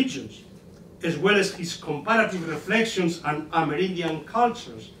religions, as well as his comparative reflections on Amerindian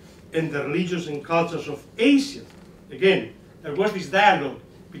cultures and the religions and cultures of Asia. Again, there was this dialogue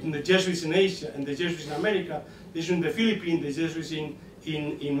between the Jesuits in Asia and the Jesuits in America, this in the Philippines, the Jesuits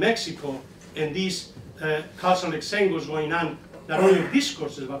in Mexico, and this cultural exchange was going on, not only of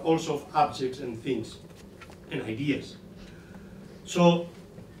discourses, but also of objects and things and ideas. So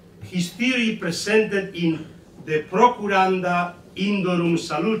his theory presented in De Procuranda Indorum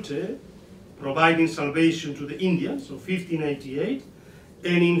Salute, providing salvation to the Indians, so 1588,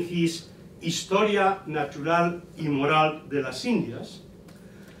 and in his Historia Natural y Moral de las Indias,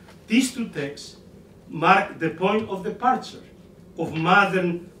 these two texts mark the point of departure of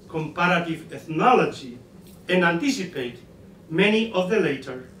modern comparative ethnology and anticipate many of the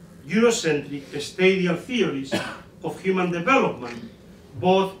later Eurocentric stadial theories of human development,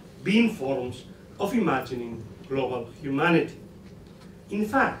 both being forms of imagining global humanity. In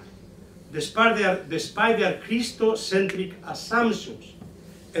fact, despite their Christocentric assumptions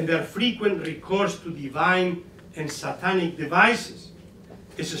and their frequent recourse to divine and satanic devices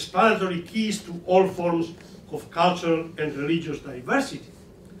as explanatory keys to all forms of cultural and religious diversity,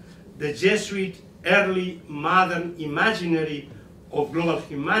 the Jesuit early modern imaginary of global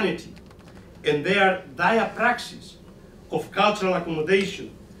humanity and their diapraxis of cultural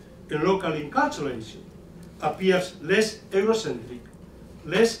accommodation and local enculturation appears less Eurocentric,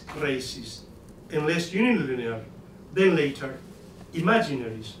 less racist, and less unilinear than later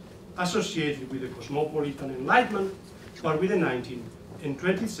imaginaries associated with the cosmopolitan Enlightenment or with the 19th and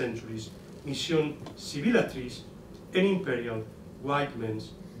 20th centuries mission civilatrice and imperial white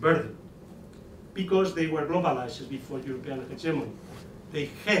men's burden. Because they were globalized before European hegemony. They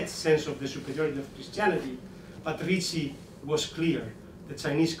had sense of the superiority of Christianity, but Ritchie was clear that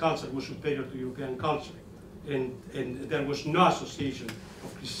Chinese culture was superior to European culture, and there was no association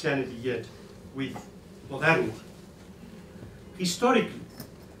of Christianity yet with modernity. Historically,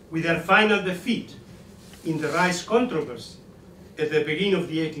 with their final defeat in the rice controversy at the beginning of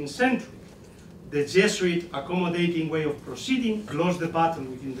the 18th century, the Jesuit accommodating way of proceeding lost the battle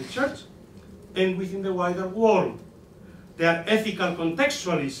within the church and within the wider world. Their ethical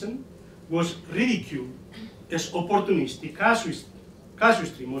contextualism was ridiculed as opportunistic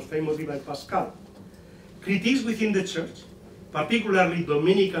casuistry, most famously by Pascal. Critics within the church, particularly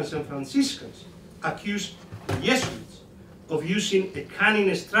Dominicans and Franciscans, accused the Jesuits of using a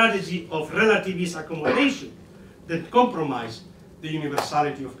cunning strategy of relativist accommodation that compromised the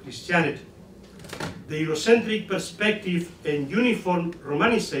universality of Christianity. The Eurocentric perspective and uniform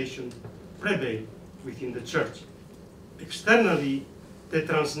Romanization prevailed within the church. Externally, the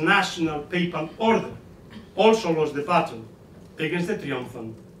transnational papal order also lost the battle against the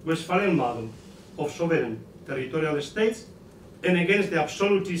triumphant Westphalian model of sovereign territorial states and against the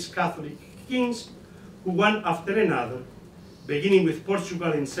absolutist Catholic kings who, one after another, beginning with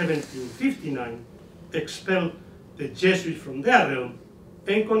Portugal in 1759, expelled the Jesuits from their realm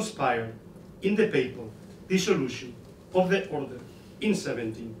and conspired in the papal dissolution of the order in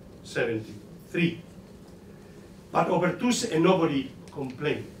 1773. But over two, and nobody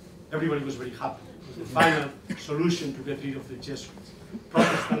complained. Everybody was very happy. It was the final solution to get rid of the Jesuits.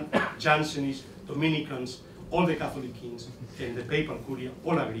 Protestant, Jansenists, Dominicans, all the Catholic kings, and the papal curia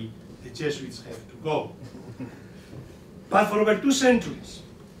all agree the Jesuits have to go. But for over 2 centuries,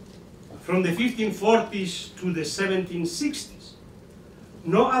 from the 1540s to the 1760s,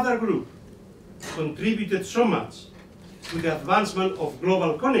 no other group contributed so much to the advancement of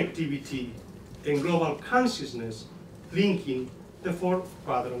global connectivity and global consciousness linking the 4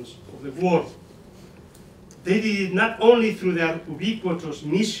 quadrants of the world. They did it not only through their ubiquitous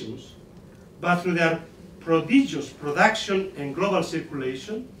missions, but through their prodigious production and global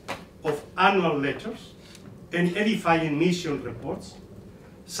circulation of annual letters and edifying mission reports,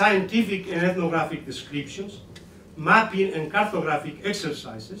 scientific and ethnographic descriptions, mapping and cartographic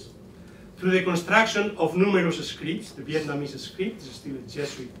exercises, through the construction of numerous scripts. The Vietnamese script is still a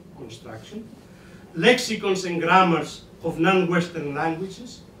Jesuit construction, lexicons and grammars of non-Western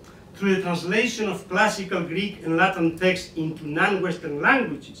languages, through the translation of classical Greek and Latin texts into non-Western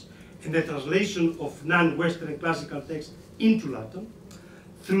languages, and the translation of non-Western classical texts into Latin,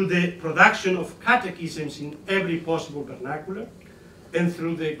 through the production of catechisms in every possible vernacular, and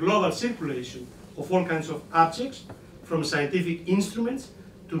through the global circulation of all kinds of objects, from scientific instruments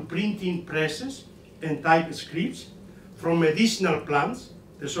to printing presses and type scripts, from medicinal plants,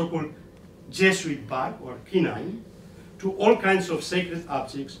 the so-called Jesuit bag or quinine, to all kinds of sacred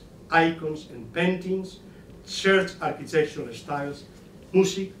objects, icons and paintings, church architectural styles,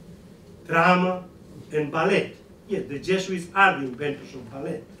 music, drama, and ballet. Yes, the Jesuits are the inventors of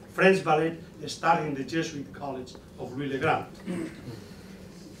ballet. French ballet started in the Jesuit College of Louis-le-Grand.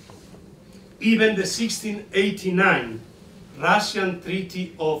 Even the 1689 Russian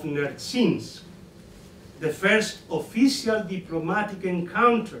Treaty of Nerchinsk, the first official diplomatic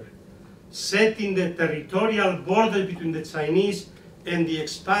encounter setting the territorial border between the Chinese and the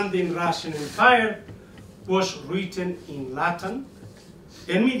expanding Russian Empire, was written in Latin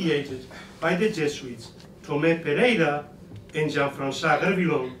and mediated by the Jesuits Tomé Pereira and Jean-François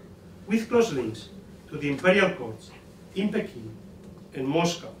Grevillon, with close links to the imperial courts in Peking and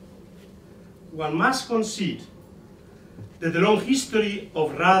Moscow. One must concede that the long history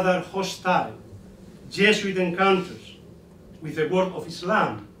of rather hostile Jesuit encounters with the world of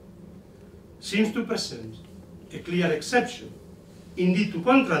Islam seems to present a clear exception, indeed to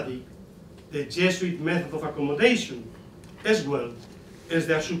contradict the Jesuit method of accommodation, as well as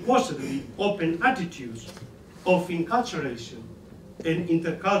their supposedly open attitudes of enculturation and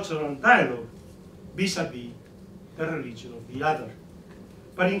intercultural dialogue vis-à-vis the religion of the other.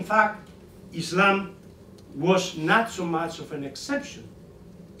 But in fact, Islam was not so much of an exception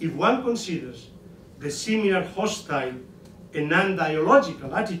if one considers the similar hostile and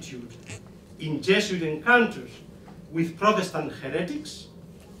non-dialogical attitude in Jesuit encounters with Protestant heretics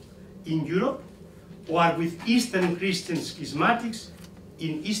in Europe, or with Eastern Christian schismatics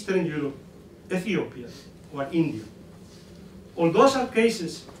in Eastern Europe, Ethiopia, or India. All those are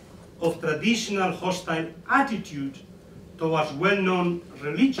cases of traditional hostile attitude towards well-known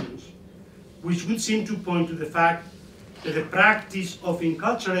religions, which would seem to point to the fact that the practice of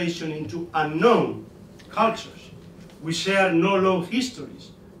enculturation into unknown cultures, which share no long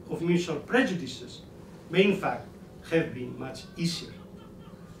histories of mutual prejudices, may in fact have been much easier.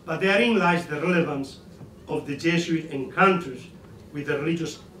 But therein lies the relevance of the Jesuit encounters with the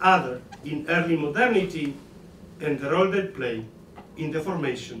religious other in early modernity, and the role they play in the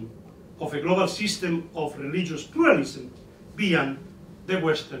formation of a global system of religious pluralism beyond the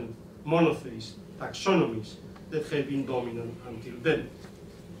Western monotheist taxonomies that have been dominant until then.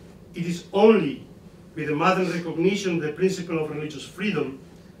 It is only with the modern recognition of the principle of religious freedom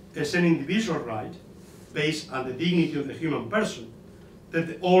as an individual right, based on the dignity of the human person, that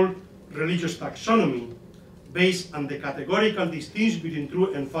the old religious taxonomy, based on the categorical distinction between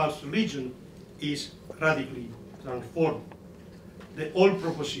true and false religion, is radically transformed. The old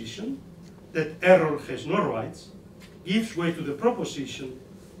proposition that error has no rights gives way to the proposition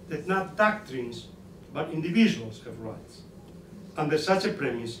that not doctrines but individuals have rights. Under such a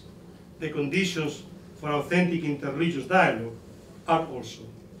premise, the conditions for authentic interreligious dialogue are also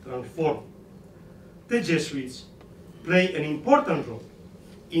transformed. The Jesuits play an important role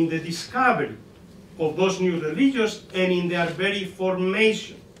in the discovery of those new religions and in their very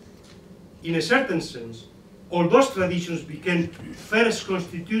formation. In a certain sense, all those traditions became first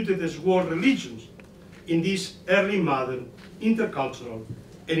constituted as world religions in this early modern intercultural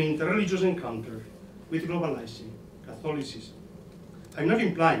and interreligious encounter with globalizing Catholicism. I'm not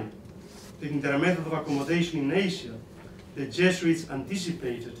implying that in their method of accommodation in Asia, the Jesuits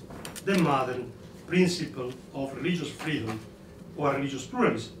anticipated the modern principle of religious freedom or religious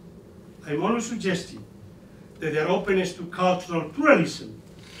pluralism. I'm only suggesting that their openness to cultural pluralism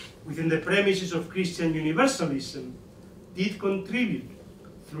within the premises of Christian universalism did contribute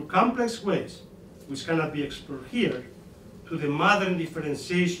through complex ways, which cannot be explored here, to the modern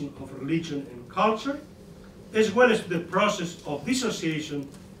differentiation of religion and culture, as well as to the process of dissociation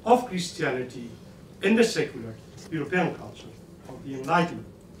of Christianity and the secular European culture of the Enlightenment.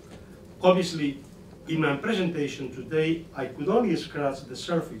 Obviously, in my presentation today, I could only scratch the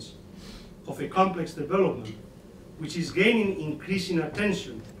surface of a complex development which is gaining increasing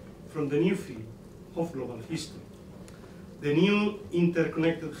attention from the new field of global history. The new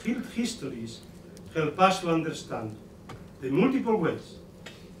interconnected histories help us to understand the multiple ways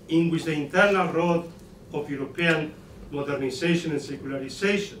in which the internal road of European modernization and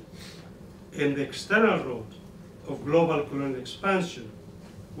secularization and the external road of global colonial expansion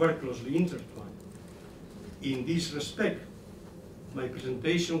were closely intertwined. In this respect, my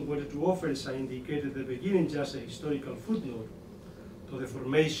presentation wanted to offer, as I indicated at the beginning, just a historical footnote to the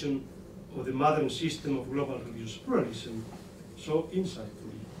formation of the modern system of global religious pluralism, so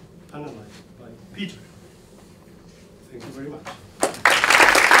insightfully analyzed by Peter. Thank you very much.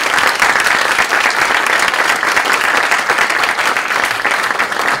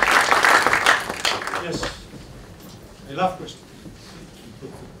 Yes, I love questions.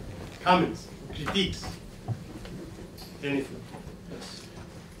 comments, critiques, anything. Yes.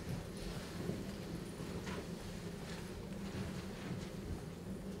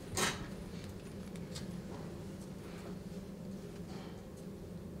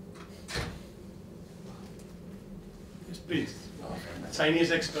 Yes, please.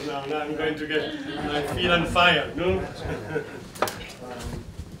 Chinese expert now. Now I'm going to get my feet on fire. No. Can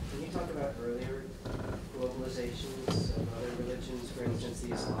you talk about earlier globalizations of other religions, for instance,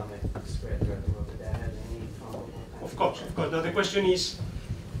 the Islamic spread throughout the world? Did that have any comparable? Of course, of course. Now the question is,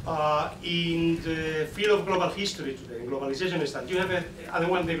 in the field of global history today, globalization is that you have other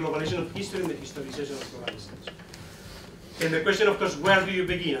one, the globalization of history and the historization of globalization. And the question, of course, where do you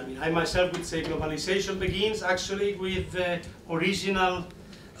begin? I mean, I myself would say globalization begins actually with the original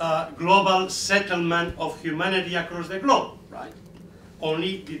global settlement of humanity across the globe, right?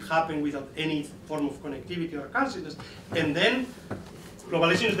 Only it happened without any form of connectivity or consciousness. And then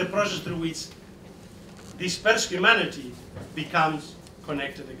globalization is the process through which dispersed humanity becomes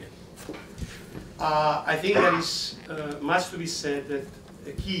connected again. I think there is much to be said that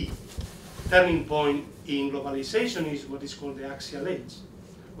a key turning point in globalization is what is called the axial age,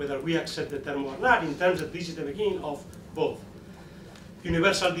 whether we accept the term or not, in terms that this is the beginning of both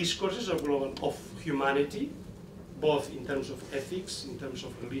universal discourses of humanity, both in terms of ethics, in terms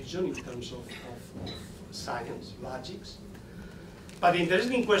of religion, in terms of science, logics. But the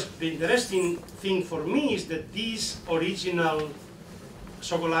interesting thing for me is that this original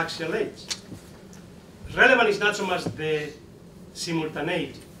so-called axial age, relevant is not so much the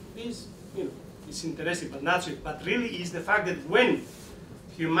simultaneity. This, it's interesting, but not so. But really is the fact that when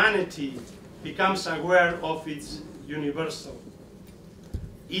humanity becomes aware of its universal,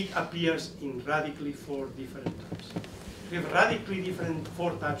 it appears in radically 4 different types. We have radically different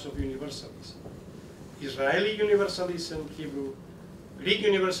 4 types of universalism. Israeli universalism, Hebrew, Greek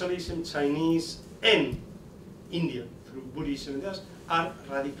universalism, Chinese, and Indian, through Buddhism and others, are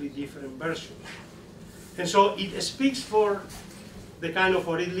radically different versions. And so it speaks for the kind of,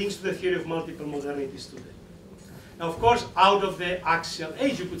 or it links to the theory of multiple modernities today. Now, of course, out of the axial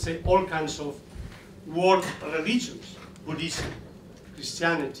age, you could say all kinds of world religions, Buddhism,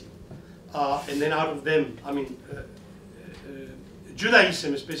 Christianity, and then out of them, I mean,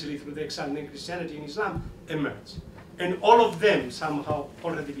 Judaism, especially through the exile, and then Christianity and Islam emerged. And all of them somehow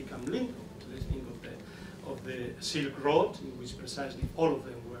already become linked to the thing of the Silk Road, in which precisely all of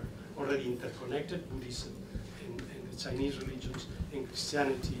them were already interconnected, Buddhism and the Chinese religions, and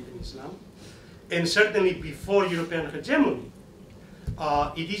Christianity and Islam. And certainly before European hegemony,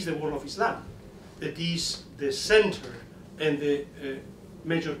 it is the world of Islam that is the center and the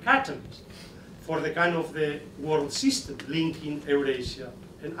major catalyst for the kind of the world system linking Eurasia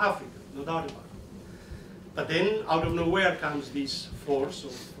and Africa, no doubt about it. But then out of nowhere comes this force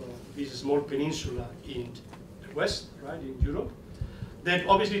of this small peninsula in the west, right, in Europe, that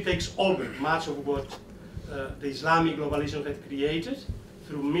obviously takes over much of what the Islamic globalization had created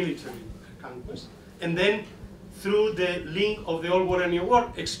through military conquest, and then through the link of the old world and new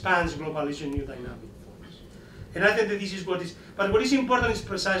world expands globalization new dynamic forms. And I think that this is what is, but what is important is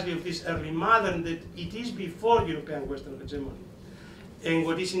precisely of this early modern, that it is before European Western hegemony. And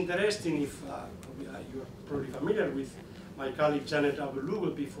what is interesting, if you are probably familiar with my colleague Janet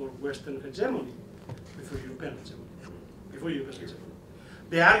Abel-Lugo before Western hegemony, before European hegemony,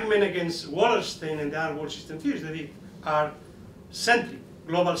 the argument against Wallerstein and the other world system theories that it are centric,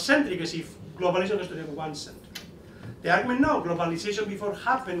 global centric, as if globalization has to have one center. The argument now, globalization before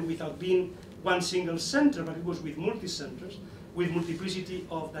happened without being one single center, but it was with multi-centers, with multiplicity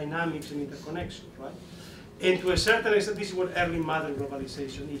of dynamics and interconnections, right? And to a certain extent, this is what early modern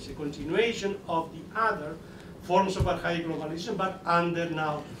globalization is, a continuation of the other forms of archaic globalization, but under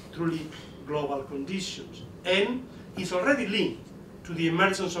now truly global conditions. And it's already linked to the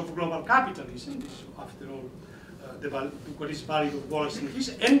emergence of global capitalism, this, after all, what is valid of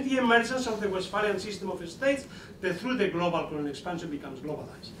Wallerstein, and the emergence of the Westphalian system of states that through the global colonial expansion becomes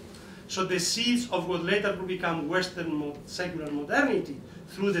globalized. So the seeds of what later will become Western secular modernity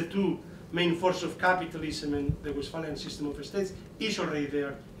through the 2 main forces of capitalism and the Westphalian system of states is already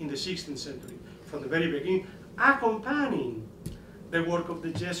there in the 16th century, from the very beginning, accompanying the work of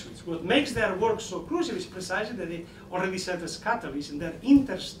the Jesuits. What makes their work so crucial is precisely that they already serve as catalysts, and they're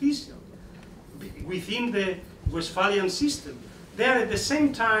interstitial within the Westphalian system. They are at the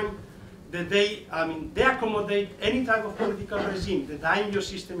same time that they accommodate any type of political regime, the daimyo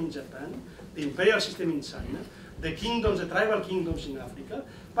system in Japan, the imperial system in China, the kingdoms, the tribal kingdoms in Africa,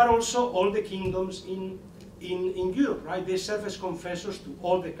 but also all the kingdoms in Europe, right? They serve as confessors to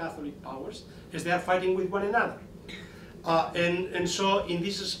all the Catholic powers as they are fighting with one another. And so in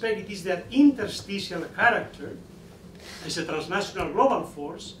this respect, it is their interstitial character as a transnational global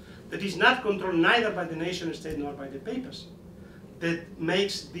force that is not controlled neither by the nation state nor by the papacy that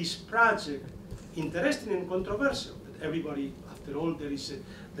makes this project interesting and controversial. That everybody, after all, there is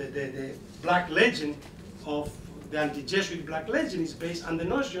the black legend of the anti-Jesuit black legend is based on the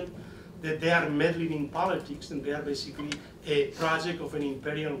notion that they are meddling in politics and they are basically a project of an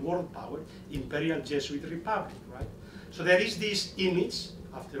imperial world power, imperial Jesuit republic, right? So there is this image,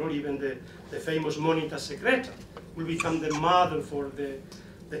 after all, even the famous Monita Secreta will become the model for the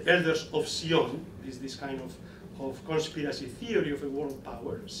elders of Sion, this kind of conspiracy theory of a world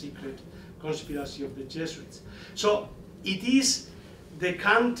power, secret conspiracy of the Jesuits. So it is the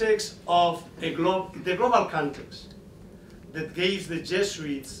context of the global context that gave the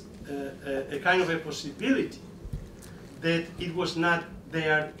Jesuits a kind of a possibility that it was not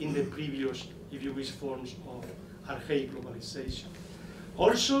there in the previous, if you wish, forms of archaic globalization.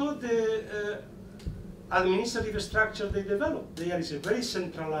 Also, the administrative structure they developed. There is a very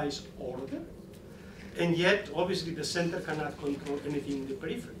centralized order, and yet, obviously, the center cannot control anything in the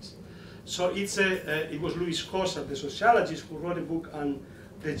peripheries. So it was Luis Cosa, the sociologist, who wrote a book on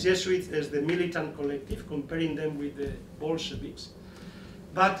the Jesuits as the militant collective, comparing them with the Bolsheviks.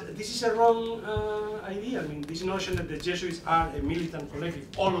 But this is a wrong idea. I mean, this notion that the Jesuits are a militant collective,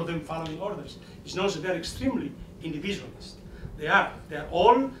 all of them following orders, is not. They're extremely individualist. They are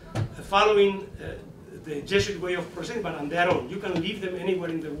all following the Jesuit way of proceeding, but on their own. You can leave them anywhere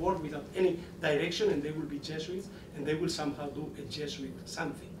in the world without any direction, and they will be Jesuits, and they will somehow do a Jesuit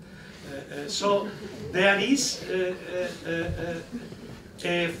something. So there is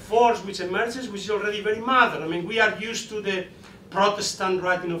a force which emerges, which is already very modern. I mean, we are used to the Protestant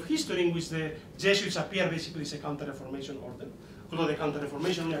writing of history in which the Jesuits appear basically as a counter-Reformation order, although the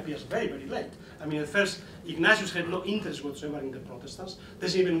counter-Reformation only appears very, very late. I mean, at first, Ignatius had no interest whatsoever in the Protestants,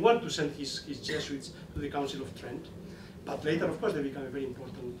 doesn't even want to send his Jesuits to the Council of Trent. But later, of course, they become a very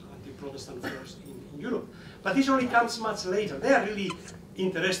important anti-Protestant force in Europe. But this only comes much later. They are really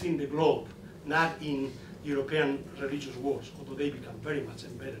interested in the globe, not in European religious wars, although they become very much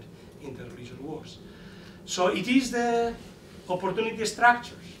embedded in the religious wars. So it is the opportunity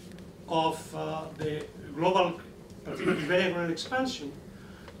structures of the global, particularly very global expansion,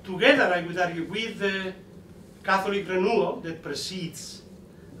 together, I would argue, with the Catholic renewal that precedes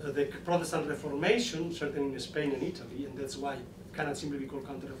the Protestant Reformation, certainly in Spain and Italy, and that's why it cannot simply be called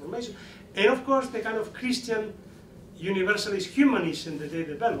counter-Reformation, and of course the kind of Christian universalist humanism that they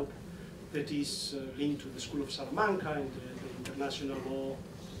develop, that is linked to the School of Salamanca and the international law,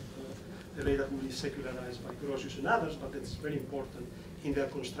 the later will be secularized by Grotius and others, but that's very important in their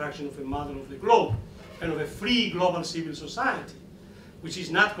construction of a model of the globe, kind of a free global civil society, which is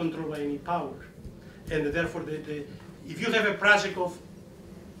not controlled by any power. And therefore, if you have a project of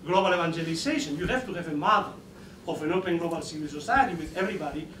global evangelization, you have to have a model of an open global civil society with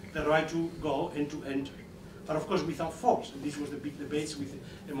everybody the right to go and to enter. But of course, without force. And this was the big debates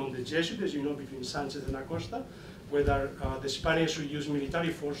among the Jesuits, as you know, between Sanchez and Acosta, whether the Spaniards should use military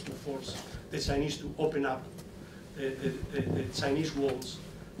force to force the Chinese to open up the Chinese walls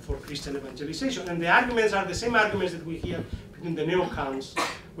for Christian evangelization. And the arguments are the same arguments that we hear between the neocons,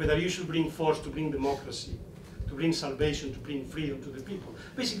 whether you should bring force to bring democracy, to bring salvation, to bring freedom to the people.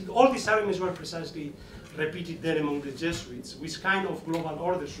 Basically, all these arguments were precisely repeated then among the Jesuits. Which kind of global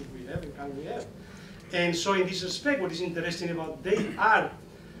order should we have and can we have? And so in this respect, what is interesting about they are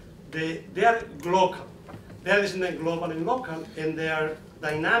local. They are global and local, and their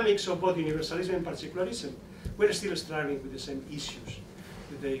dynamics of both universalism and particularism, we're still struggling with the same issues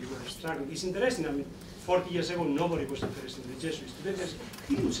that they were struggling. It's interesting, I mean, 40 years ago, nobody was interested in the Jesuits. Today, there's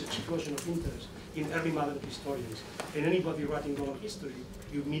a huge explosion of interest in early modern historians. And anybody writing global history,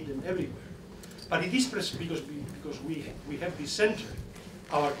 you meet them everywhere. But it is because we have this center,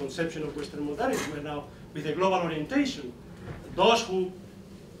 our conception of Western modernity, where now, with a global orientation, those who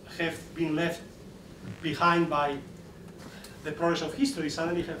have been left behind by the progress of history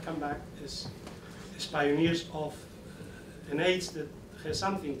suddenly have come back as pioneers of an age that has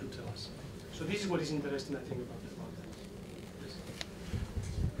something to tell us. So this is what is interesting, I think, about that. Yes.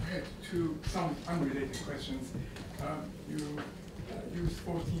 I had two some unrelated questions. You used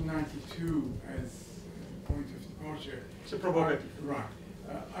 1492 as a point of departure. It's a provocative. Right.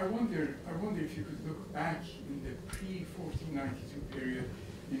 I wonder if you could look back in the pre-1492 period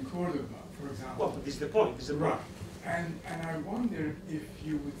in Cordoba, for example. Well, but this is the point. This is the right. point. And I wonder if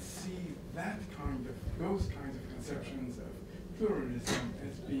you would see those kinds of conceptions of pluralism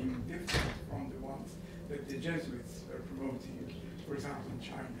as being different from the ones that the Jesuits are promoting, for example, in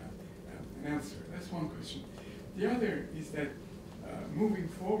China and elsewhere. That's one question. The other is that moving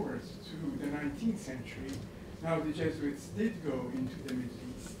forward to the 19th century, now the Jesuits did go into the Middle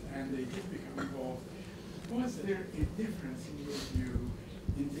East and they did become involved. Was there a difference in your view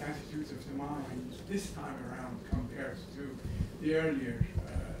in the attitudes of the mind this time around compared to the earlier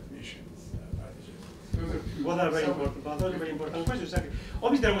missions by the Jesuits? Those are two. What are very important, but those are very important questions.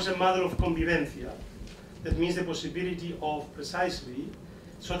 Obviously, there was a matter of convivencia. That means the possibility of precisely.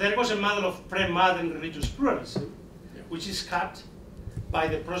 So there was a model of pre-modern religious pluralism, which is cut by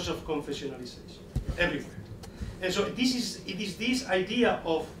the process of confessionalization everywhere. And so it is this idea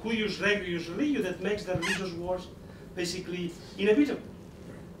of cuius regius religio that makes the religious wars basically inevitable.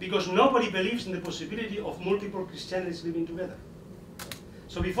 Because nobody believes in the possibility of multiple Christianities living together.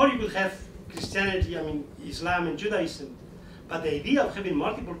 So before you could have Christianity, I mean Islam and Judaism, but the idea of having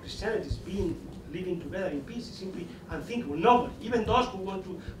multiple Christianities living together in peace is simply unthinkable. Nobody, even those who want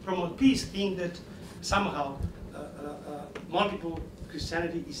to promote peace, think that somehow multiple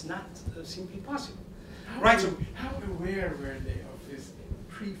Christianity is not simply possible. How aware were they of this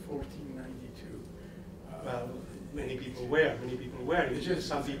pre-1492? Well, many people were.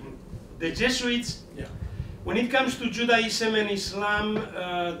 Some people, the Jesuits. Yeah. When it comes to Judaism and Islam,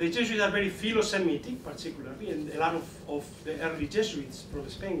 the Jesuits are very philo-Semitic, particularly, and a lot of the early Jesuits from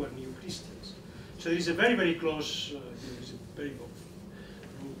Spain were new Christians. So there is a very, very close, there's a very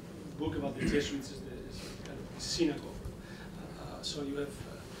book about the Jesuits, is kind of synagogue. So you have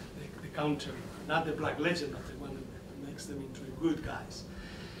the counter, not the black legend, but the one that makes them into good guys.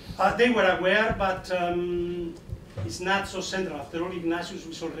 They were aware, but it's not so central. After all, Ignatius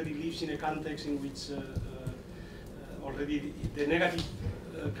which already lives in a context in which already the negative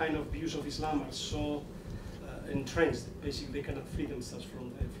kind of views of Islam are so entrenched. Basically, they cannot free themselves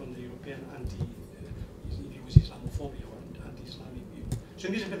from the European Islamophobia or anti-Islamic view. So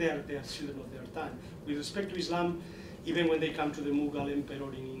in this way, they are children of their time. With respect to Islam, even when they come to the Mughal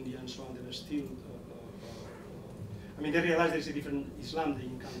emperor in India and so on, they are still. I mean, they realize there's a different Islam they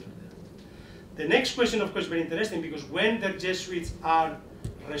encounter there. The next question, of course, is very interesting because when the Jesuits are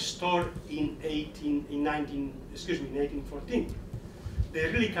restored in 1814, they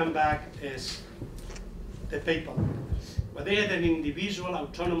really come back as the papal. But they had an individual,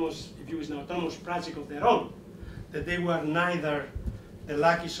 autonomous, if you wish, an autonomous project of their own, that they were neither the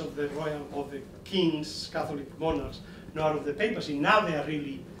lackeys of the kings, Catholic monarchs, nor of the papacy. Now they are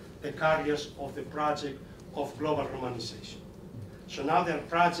really the carriers of the project of global Romanization. So now their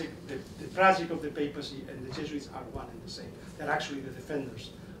project, the project of the papacy and the Jesuits are one and the same. They're actually the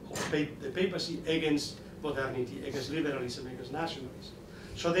defenders of the papacy against modernity, against liberalism, against nationalism.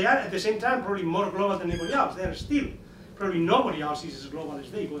 So they are at the same time probably more global than anybody else. They are still, probably nobody else is as global as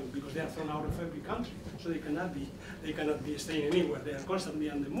they going because they are thrown out of every country. So they cannot be staying anywhere. They are constantly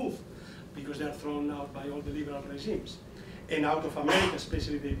on the move because they are thrown out by all the liberal regimes. And out of America,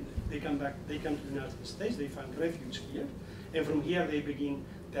 especially, they come to the United States, they find refuge here. And from here, they begin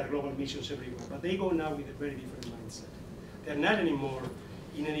their global missions everywhere. But they go now with a very different mindset. They're not anymore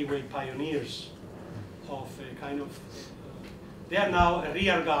in any way pioneers of a kind of, they are now a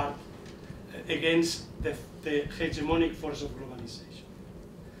rear guard against the hegemonic force of globalization.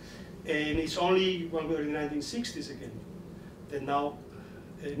 And it's only when we're in the 1960s again that now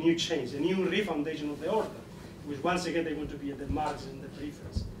a new change, a new refoundation of the order, which once again they want to be at the margins and the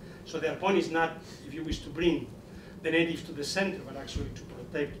peripheries. So their point is not, if you wish, to bring the native to the center, but actually to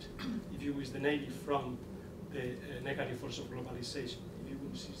protect, if you wish, the native from the negative force of globalization. If you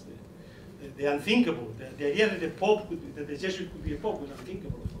wish, is the unthinkable. The idea that the Pope, that the Jesuit could be a Pope was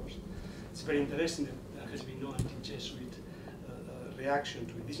unthinkable, of course. It's very interesting that there has been no anti-Jesuit reaction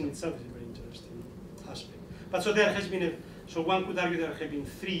to it. This in itself is a very interesting aspect. But so there has been so one could argue there have been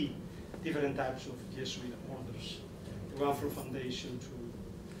three different types of Jesuit orders. The one from foundation to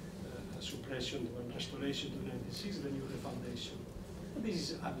suppression, the one restoration to 1960, the new refoundation. But this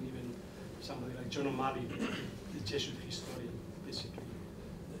is, I mean, even somebody like John O'Malley, the Jesuit historian, basically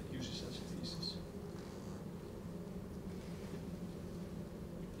uses such a thesis.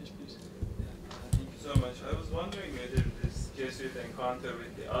 Yes, please. Thank you so much. I was wondering whether this Jesuit encounter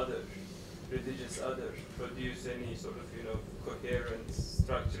with the other, religious other, produce any sort of, coherent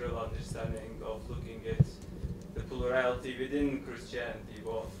structural understanding of looking at the plurality within Christianity,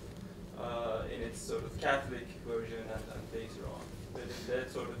 both in its sort of Catholic version and later on. Whether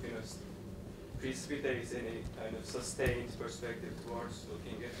that sort of, precipitates any kind of sustained perspective towards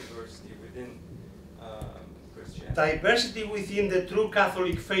looking at diversity within Christianity. Diversity within the true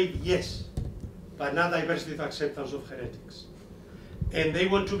Catholic faith, yes, but not diversity of acceptance of heretics. And they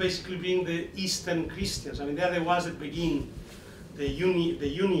want to basically bring the Eastern Christians. I mean, they are the ones that begin the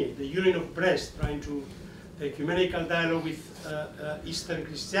union of Brest, trying to ecumenical dialogue with Eastern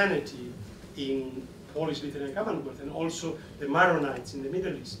Christianity in Polish-Lithuanian Commonwealth, and also the Maronites in the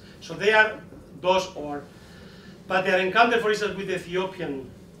Middle East. So they are those, but their encounter, for instance, with the Ethiopian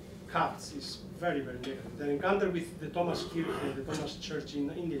Copts is very, very negative. Their encounter with the Thomas Kirche, the Thomas Church in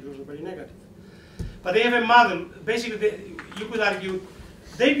India is also very negative. But they have a model. Basically, you could argue,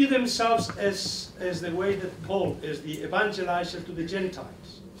 they view themselves as the way that Paul, as the evangelizer to the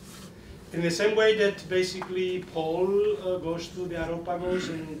Gentiles. In the same way that basically Paul goes to the Areopagus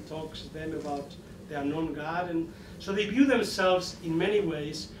and talks to them about the unknown God. And so they view themselves in many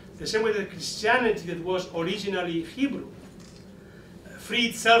ways the same way that Christianity, that was originally Hebrew, freed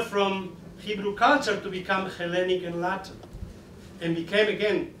itself from Hebrew culture to become Hellenic and Latin, and became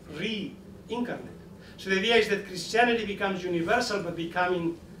again reincarnated. So the idea is that Christianity becomes universal, but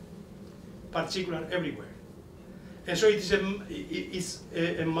becoming particular everywhere. And so it is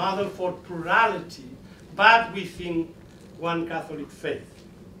a model for plurality, but within one Catholic faith.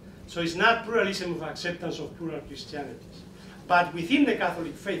 So it's not pluralism of acceptance of plural Christianities, but within the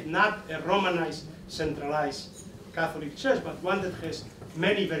Catholic faith, not a Romanized, centralized Catholic church, but one that has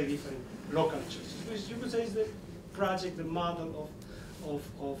many very different local churches, which you could say is the project, the model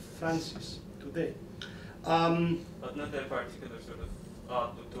of Francis today. But not a particular sort of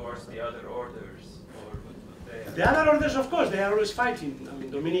outlook towards the other orders, or would they? The other orders, of course, they are always fighting. I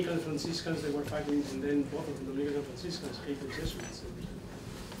mean, Dominican Franciscans, they were fighting, and then both of the Dominican Franciscans hated Jesuits.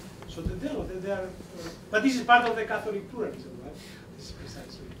 So they are, but this is part of the Catholic pluralism, right? This is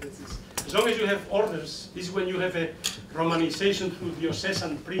precisely. As long as you have orders, this is when you have a Romanization through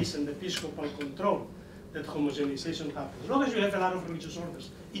diocesan priests and episcopal control, that homogenization happens. As long as you have a lot of religious orders,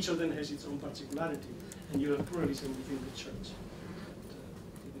 each of them has its own particularity, and you have pluralism within the church.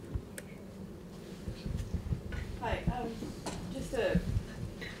 Hi, just a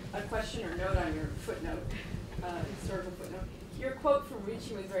question or note on your footnote, historical footnote. Your quote from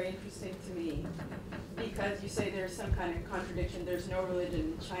Ricci was very interesting to me because you say there's some kind of contradiction, there's no religion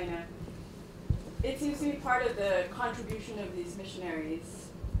in China. It seems to be part of the contribution of these missionaries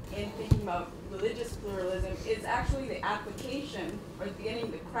in thinking about religious pluralism is actually the application, or the beginning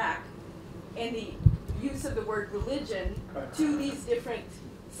of the crack, and the use of the word religion to these different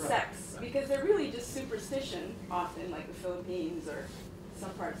sects, because they're really just superstition, often, like the Philippines or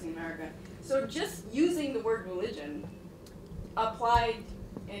some parts of America. So just using the word religion applied,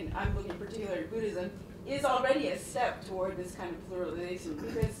 and I'm looking particularly at Buddhism, is already a step toward this kind of pluralization,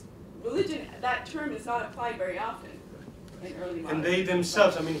 because religion, that term is not applied very often in early modern. And they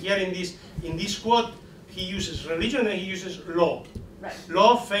themselves, I mean, here in this quote, he uses religion and he uses law. Right.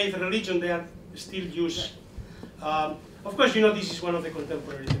 Law, faith, religion, they are still used. Right. Of course, you know, this is one of the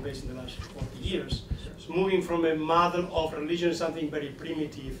contemporary debates in the last 40 years. So moving from a model of religion, something very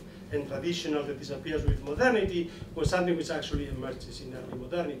primitive and traditional that disappears with modernity, was something which actually emerges in early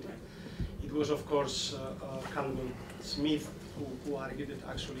modernity. It was, of course, Campbell Smith who argued that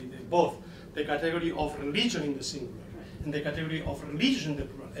actually both the category of religion in the singular and the category of religion in the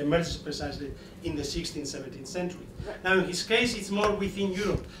plural emerges precisely in the 16th, 17th century. Now, in his case, it's more within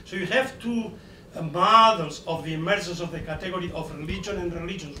Europe. So you have two models of the emergence of the category of religion and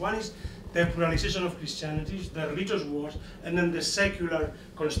religions. One is the pluralization of Christianity, the religious wars, and then the secular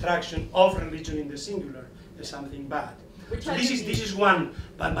construction of religion in the singular as something bad. So this is one,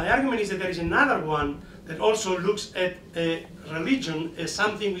 but my argument is that there is another one that also looks at religion as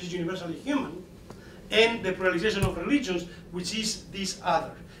something which is universally human, and the pluralization of religions, which is this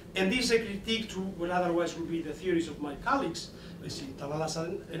other. And this is a critique to what otherwise would be the theories of my colleagues, basically Talalas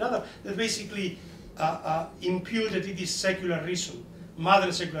and other, that basically impute that it is secular reason,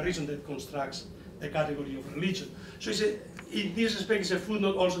 modern secular reason, that constructs the category of religion. So in this respect, it's a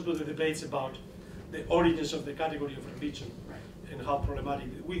footnote also to the debates about the origins of the category of religion, right, and how problematic.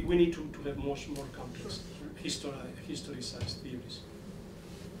 We need to have more complex historicized theories.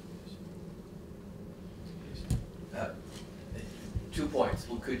 2 points.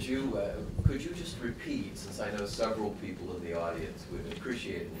 Well, could you just repeat, since I know several people in the audience would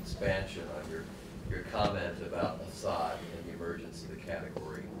appreciate an expansion on your comment about Assad and the emergence of the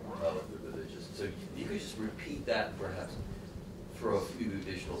category of the religious. So you could just repeat that and perhaps throw a few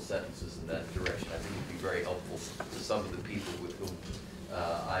additional sentences in that direction. I think it would be very helpful to some of the people with whom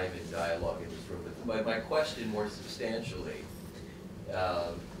I am in dialogue in this room. But my question more substantially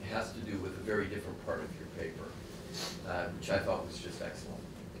has to do with a very different part of your paper, which I thought was just excellent.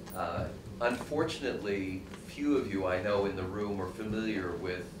 Unfortunately, few of you I know in the room are familiar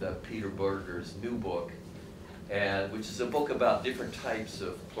with Peter Berger's new book, which is a book about different types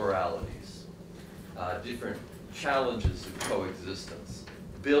of pluralities, different challenges of coexistence.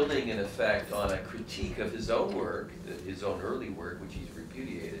 building in effect on a critique of his own work, his own early work, which he's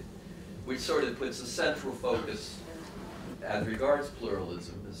repudiated, which sort of puts a central focus as regards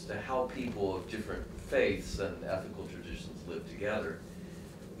pluralism as to how people of different faiths and ethical traditions live together.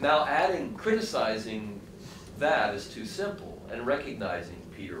 Now criticizing that is too simple, and recognizing,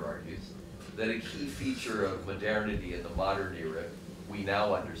 Peter argues, that a key feature of modernity in the modern era we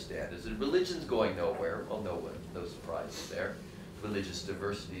now understand is that religion's going nowhere. Well, no surprises there. Religious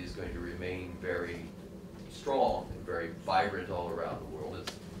diversity is going to remain very strong and very vibrant all around the world, as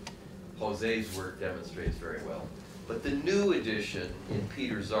Jose's work demonstrates very well. But the new addition in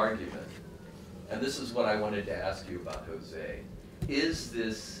Peter's argument, and this is what I wanted to ask you about, Jose,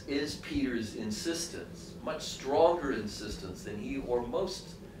 is Peter's insistence, much stronger insistence than he or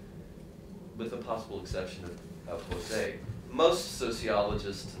most, with the possible exception of Jose, most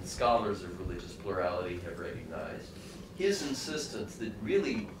sociologists and scholars of religious plurality have recognized, his insistence that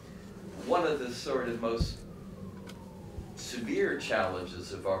really one of the sort of most severe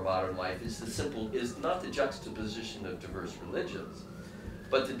challenges of our modern life is not the juxtaposition of diverse religions,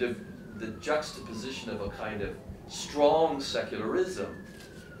 but the juxtaposition of a kind of strong secularism,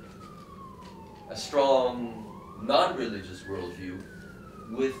 a strong non-religious worldview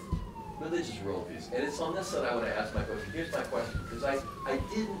with religious worldviews. And it's on this that I want to ask my question. Here's my question, because I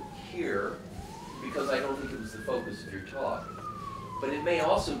didn't hear, because I don't think it was the focus of your talk, but it may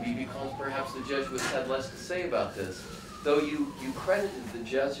also be because perhaps the Jesuits had less to say about this, though you credited the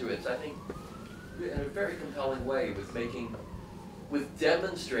Jesuits, I think, in a very compelling way with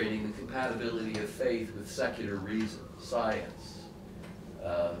demonstrating the compatibility of faith with secular reason, science,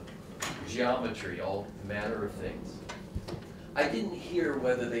 geometry, all manner of things. I didn't hear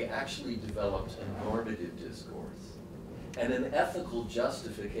whether they actually developed a normative discourse and an ethical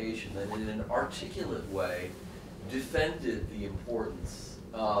justification that in an articulate way defended the importance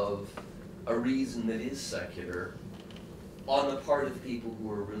of a reason that is secular on the part of people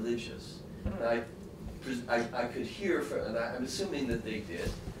who are religious. And I could hear, and I'm assuming that they did,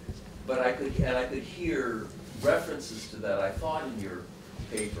 but I could hear references to that, I thought, in your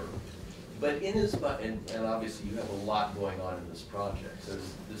paper. But and obviously you have a lot going on in this project, so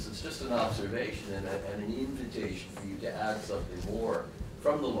this is just an observation and an invitation for you to add something more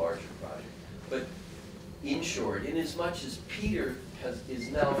from the larger project. But in short, inasmuch as Peter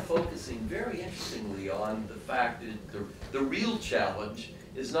is now focusing very interestingly on the fact that the real challenge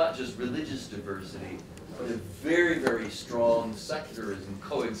is not just religious diversity, but a very, very strong secularism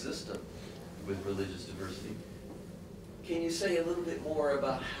coexistent with religious diversity. Can you say a little bit more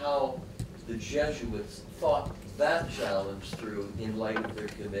about how the Jesuits thought that challenge through in light of their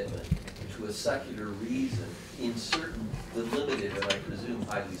commitment to a secular reason in certain, the limited and I presume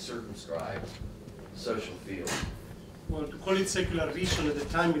highly circumscribed social fields? Well, to call it secular reason at the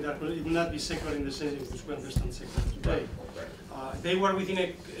time, it would not be secular in the sense in which we understand secular today. Right. They were within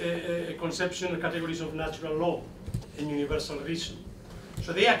a conception, categories of natural law and universal reason.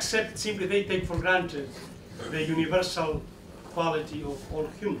 So they accept, simply they take for granted the universal quality of all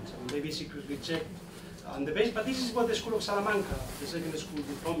humans. And they basically reject on the base, but this is what the School of Salamanca, the second school,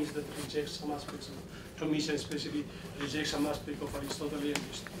 the Thomism, that rejects some aspects of Thomism, especially rejects some aspect of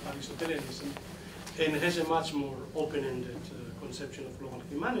Aristotelianism, and has a much more open-ended conception of global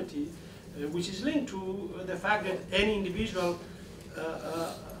humanity, which is linked to the fact that any individual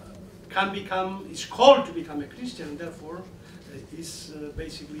is called to become a Christian, and therefore is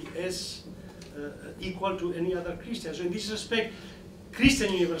basically as equal to any other Christian. So in this respect,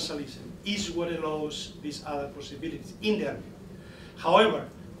 Christian universalism is what allows these other possibilities in their view. However,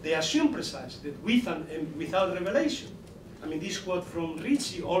 they assume precisely that with and without revelation, I mean, this quote from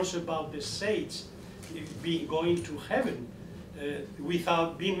Ritchie also about the saints going to heaven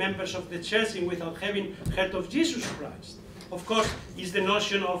without being members of the church and without having heard of Jesus Christ. Of course, is the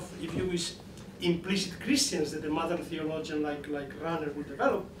notion of, if you wish, implicit Christians that the modern theologian like Runner would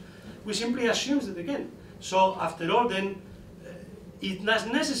develop, we simply assumes that again. So after all, then, it's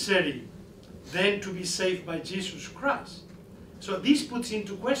not necessary then to be saved by Jesus Christ. So this puts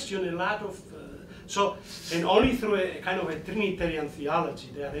into question a lot of, and only through a kind of a Trinitarian theology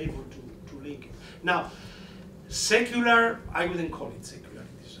they are able to link it. Now, secular, I wouldn't call it secular in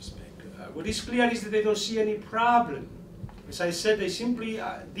this respect. What is clear is that they don't see any problem. As I said, they simply,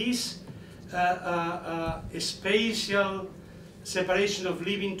 this spatial separation of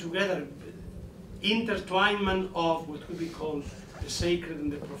living together, intertwinement of what could be called the sacred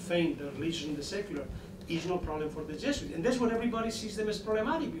and the profane, the religious and the secular, is no problem for the Jesuits. And that's what everybody sees them as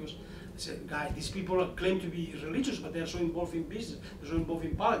problematic, because they say, guys, these people claim to be religious, but they're so involved in business, they're so involved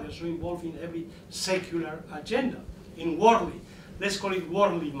in politics, they're so involved in every secular agenda, in worldly. let's call it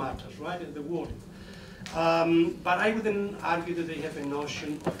worldly matters, right? The world. But I wouldn't argue that they have a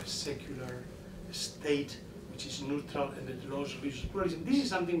notion of a secular state which is neutral and that allows religious pluralism. This is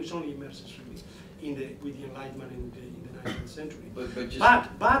something which only emerges really with the Enlightenment in the 19th century.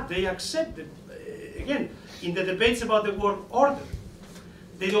 But they accept that, again, in the debates about the world order,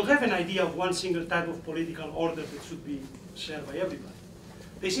 they don't have an idea of one single type of political order that should be shared by everybody.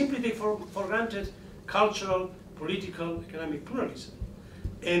 They simply take for granted cultural, political, economic pluralism.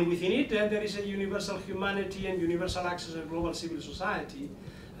 And within it, then there is a universal humanity and universal access to a global civil society,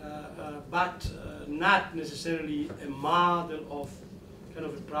 but not necessarily a model of kind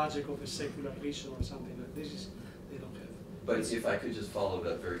of a project of a secular nation or something like this. They don't have. But if I could just follow it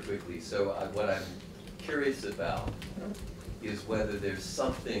up very quickly. So what I'm curious about is whether there's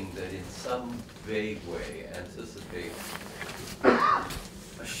something that in some vague way anticipates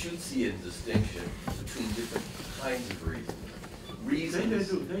a Schutzian distinction between different kinds of reasons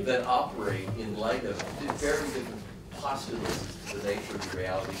that operate in light of very different postulates to the nature of the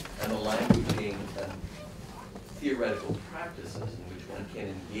reality and the languaging and theoretical practices in which one can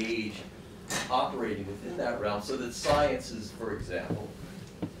engage operating within that realm, so that science is, for example,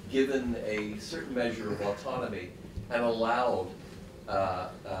 given a certain measure of autonomy and allowed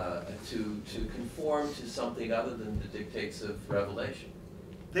to conform to something other than the dictates of revelation.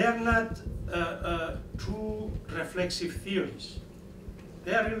 They are not true reflexive theories.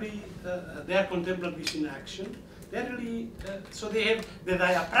 They are really, they are contemplatives in action. They are really, so they have, the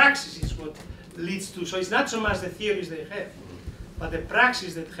diapraxis is what leads to, so it's not so much the theories they have, but the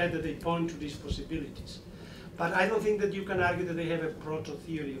praxis that they point to these possibilities. But I don't think that you can argue that they have a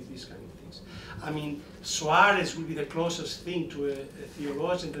proto-theory of these kind of things. I mean, Suarez will be the closest thing to a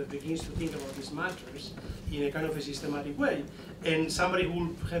theologian that begins to think about these matters in a kind of a systematic way, and somebody who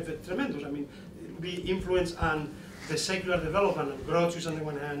will have a tremendous, I mean, be influenced on the secular development of Grotius on the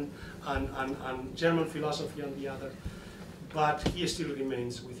one hand, and German philosophy on the other, but he still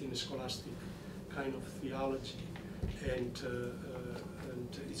remains within a scholastic kind of theology, and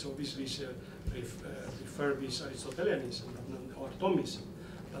it's obviously refurbished Aristotelianism or Thomism,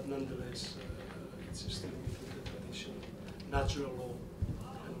 but nonetheless it's still within the traditional natural law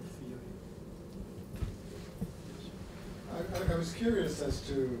kind of theory. I was curious as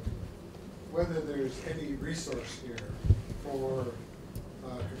to whether there's any resource here for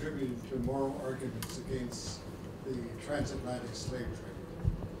contributing to moral arguments against the transatlantic slave trade,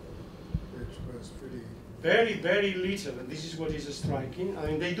 which was pretty... Very, very little, and this is what is striking. I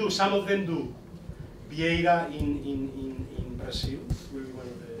mean, they do, some of them do. Vieira in Brazil will be one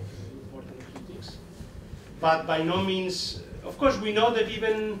of the important critics. But by no means, of course we know that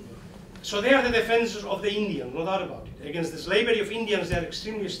even, so they are the defenders of the Indian, no doubt about it. Against the slavery of Indians, they are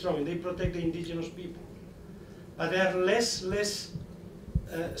extremely strong, and they protect the indigenous people. But they are less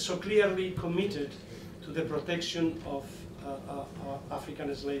so clearly committed to the protection of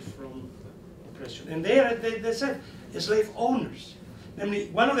African slaves from oppression. And they said slave owners. Namely,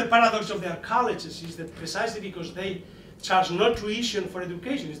 one of the paradoxes of their colleges is that precisely because they charge no tuition for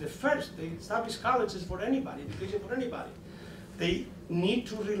education, is the first, they establish colleges for anybody, education for anybody. They need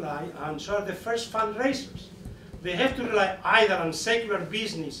to rely on, so are the first fundraisers. They have to rely either on secular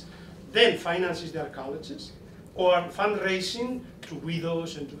business, then finances their colleges, or fundraising to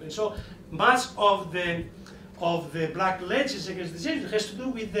widows and so much of the black legislation against the Jews has to do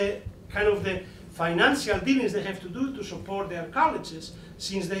with the kind of the financial dealings they have to do to support their colleges,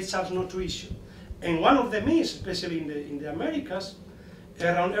 since they charge no tuition. And one of them is, especially in the Americas,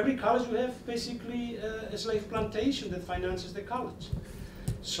 around every college you have basically a slave plantation that finances the college.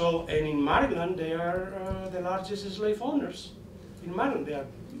 So, and in Maryland, they are the largest slave owners. In Maryland, they are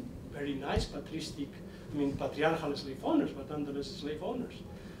very nice, patristic, I mean, patriarchal slave owners, but nonetheless slave owners.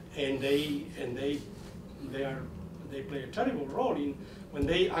 And they play a terrible role in when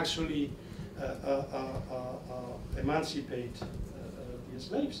they actually emancipate the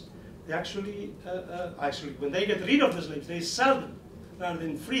slaves. They actually when they get rid of the slaves, they sell them rather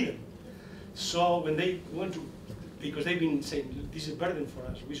than free them. So when they want to, because they've been saying this is a burden for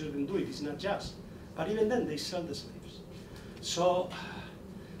us, we shouldn't do it, it's not just. But even then, they sell the slaves. So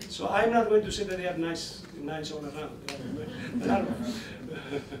I'm not going to say that they are nice all around. There are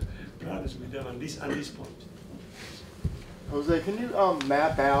problems with them on this point. Jose, can you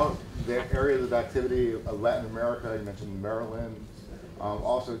map out the areas of activity of Latin America? You mentioned Maryland,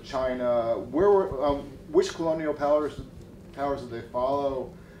 also China. Where were which colonial powers did they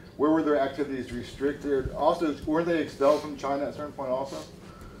follow? Where were their activities restricted? Also, weren't they expelled from China at a certain point also?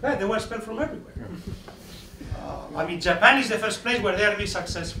 Yeah, they were expelled from everywhere. I mean, Japan is the first place where they are really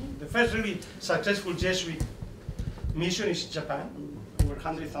successful. The first really successful Jesuit mission is Japan, over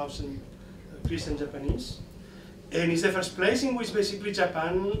 100,000 Christian Japanese. And it's the first place in which basically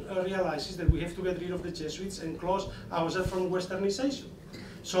Japan realizes that we have to get rid of the Jesuits and close ourselves from westernization.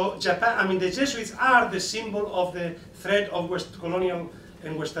 So Japan, I mean, the Jesuits are the symbol of the threat of colonial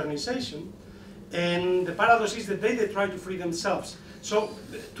and westernization. And the paradox is that they try to free themselves. So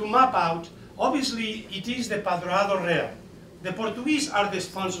to map out, obviously it is the Padroado Real. The Portuguese are the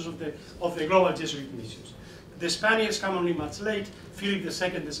sponsors of the global Jesuit missions. The Spaniards come only much late. Philip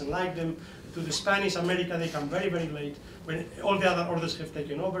II doesn't like them. To the Spanish America, they come very, very late when all the other orders have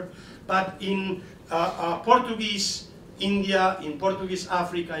taken over. But in Portuguese India, in Portuguese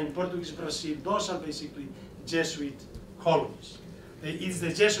Africa, in Portuguese Brazil, those are basically Jesuit colonies. It's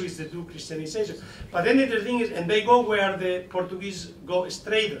the Jesuits that do Christianization. But then the thing is, and they go where the Portuguese go as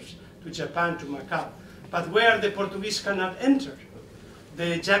traders, to Japan, to Macau, but where the Portuguese cannot enter.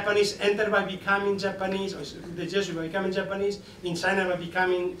 The Japanese enter by becoming Japanese, or the Jesuits by becoming Japanese, in China by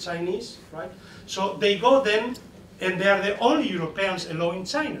becoming Chinese, right? So they go then, and they are the only Europeans allowed in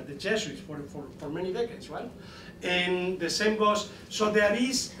China, the Jesuits, for many decades, right? And the same goes, so there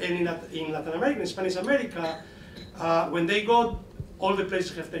is, and in Latin America, in Spanish America, when they go, all the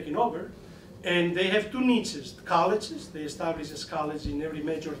places have taken over, and they have two niches, colleges. They establish a college in every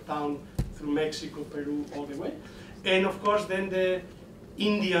major town through Mexico, Peru, all the way. And of course, then the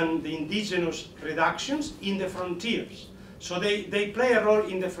indigenous reductions in the frontiers. So they play a role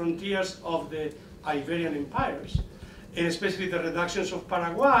in the frontiers of the Iberian empires. And especially the reductions of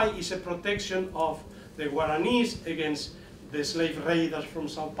Paraguay is a protection of the Guaranis against the slave raiders from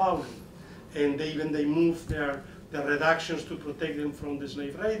Sao Paulo. And they move their reductions to protect them from the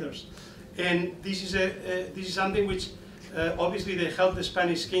slave raiders. And this is something which obviously they helped the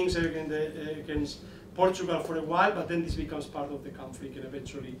Spanish kings against Portugal for a while, but then this becomes part of the conflict, and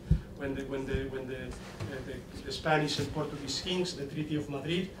eventually when the Spanish and Portuguese kings, the Treaty of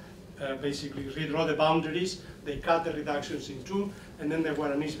Madrid, basically redraw the boundaries, they cut the reductions in two, and then the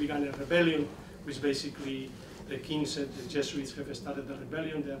Guaranis began a rebellion, which basically the king said the Jesuits have started the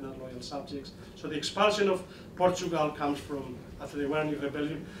rebellion, they are not loyal subjects. So the expulsion of Portugal comes from after the Guarani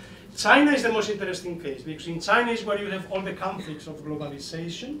rebellion. China is the most interesting case, because in China is where you have all the conflicts of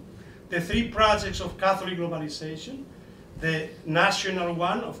globalization, the three projects of Catholic globalization, the national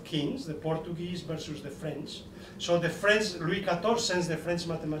one of kings, the Portuguese versus the French. So the French, Louis XIV sends the French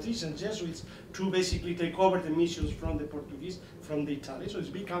mathematicians, Jesuits, to basically take over the missions from the Portuguese, from the Italians. So it's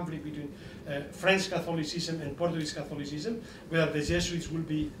a big conflict between French Catholicism and Portuguese Catholicism, whether the Jesuits will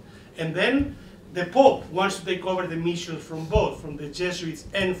be. And then the Pope wants to take over the missions from both, from the Jesuits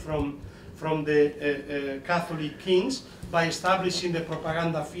and from the Catholic kings, by establishing the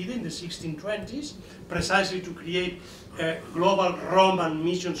Propaganda Fide in the 1620s, precisely to create global Roman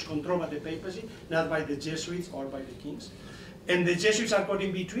missions controlled by the papacy, not by the Jesuits or by the kings. And the Jesuits are caught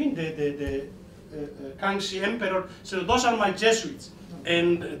in between, the Kangxi Emperor, so those are my Jesuits.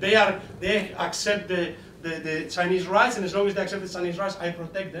 And they accept the Chinese rights, and as long as they accept the Chinese rights, I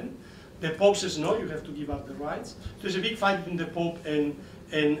protect them. The Pope says, no, you have to give up the rights. So there's a big fight between the Pope and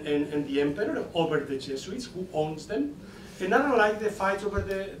the Emperor over the Jesuits, who owns them. And not unlike the fights over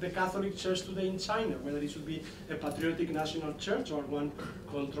the Catholic Church today in China, whether it should be a patriotic national church or one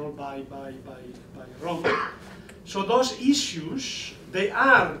controlled by Rome. So those issues, they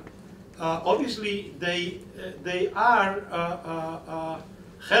are, obviously, they are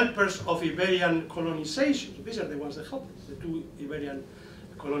helpers of Iberian colonization. These are the ones that help the two Iberian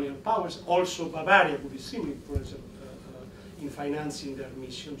colonial powers. Also Bavaria would be similar, for example, in financing their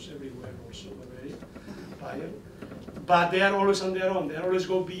missions everywhere, also Bavaria, prior. But they are always on their own. They always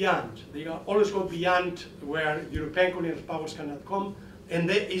go beyond. They always go beyond where European colonial powers cannot come. And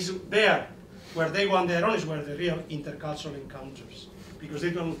there, where they go on their own, is where the real intercultural encounters. Because they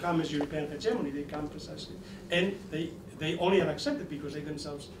don't come as European hegemony, they come precisely. And they only are accepted because they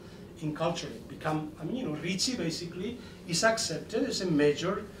themselves inculturate, become, I mean, you know, Ricci basically is accepted as a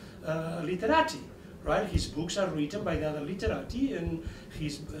major literati. Right, his books are written by the other literati, and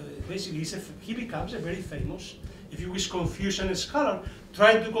basically he becomes a very famous, if you wish, Confucian scholar,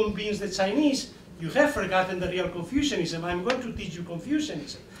 trying to convince the Chinese, you have forgotten the real Confucianism, I'm going to teach you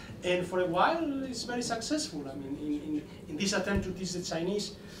Confucianism. And for a while, it's very successful. I mean, in this attempt to teach the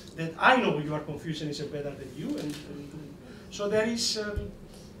Chinese that I know your Confucianism better than you. And so there is,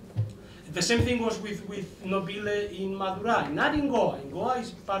 the same thing was with Nobile in Madurai, not in Goa. In Goa is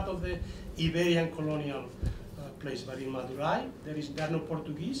part of the Iberian colonial place, but in Madurai there are no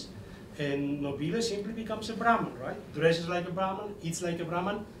Portuguese, and Nobile simply becomes a Brahmin, right? Dresses like a Brahmin, eats like a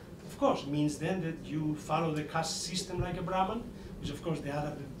Brahmin. Of course, means then that you follow the caste system like a Brahmin, is of course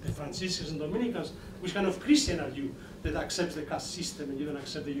the Franciscans and Dominicans. Which kind of Christian are you that accepts the caste system and you don't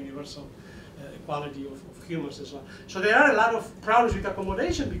accept the universal equality of humans and so on? So there are a lot of problems with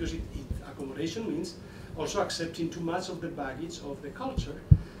accommodation, because accommodation means also accepting too much of the baggage of the culture.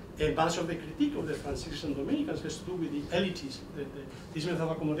 And much of the critique of the Franciscans and Dominicans has to do with the elitism. This method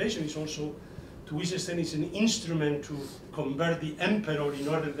of accommodation is also, to which extent, is an instrument to convert the emperor in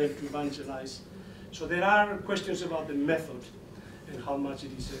order then to evangelize. So there are questions about the method and how much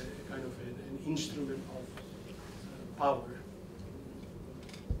it is a kind of an instrument of power.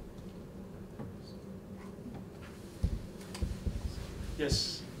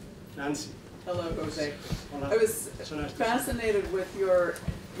 Yes, Nancy. Hello, Jose. Hola. I was So nice to see you. fascinated with your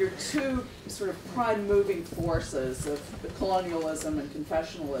two sort of prime moving forces of colonialism and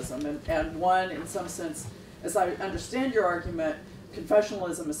confessionalism, and one, in some sense, as I understand your argument,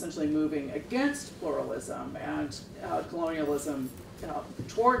 confessionalism essentially moving against pluralism and colonialism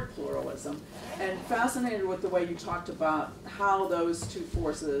toward pluralism, and fascinated with the way you talked about how those two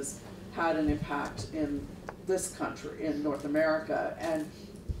forces had an impact in this country, in North America. And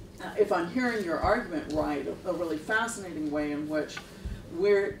if I'm hearing your argument right, a really fascinating way in which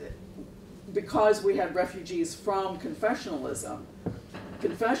because we had refugees from confessionalism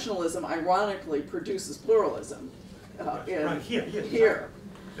ironically produces pluralism Right, here. here.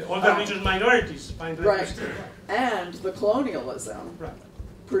 All the religious minorities find refuge there. And the colonialism Right.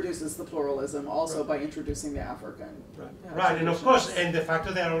 produces the pluralism also by introducing the African. Right, and of course, and the fact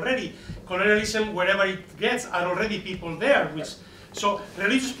that there are already colonialism, wherever it gets, are already people there. So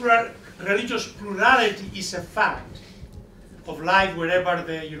religious plurality is a fact of life wherever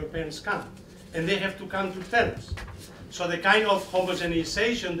the Europeans come, and they have to come to terms. So the kind of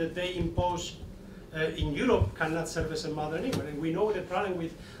homogenization that they impose in Europe cannot serve as a model anywhere. And we know the problem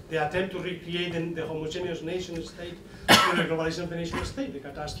with the attempt to recreate the homogeneous nation state through the globalization of the nation state, the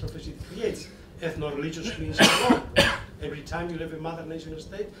catastrophes it creates, ethno-religious cleansing alone. Every time you have a mother nation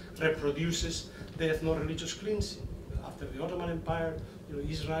state, reproduces the ethno-religious cleansing. After the Ottoman Empire,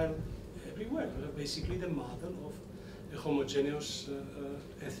 Israel, everywhere. Basically the model of a homogeneous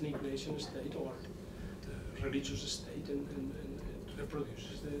ethnic nation state or religious state, and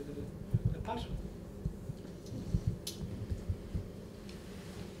reproduces the pattern.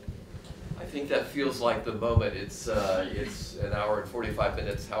 I think that feels like the moment. It's an hour and 45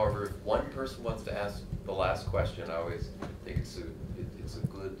 minutes. However, if one person wants to ask the last question, I always think it's a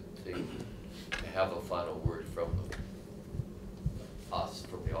good thing to have a final word from us,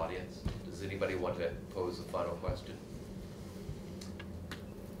 from the audience. Does anybody want to pose a final question?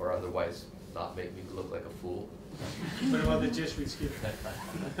 Or otherwise not make me look like a fool? What about the Jesuits here?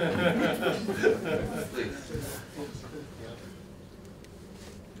 Please.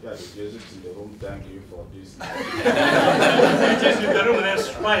 Yeah, the Jesuits in the room, thank you for this. The Jesuits in the room, that's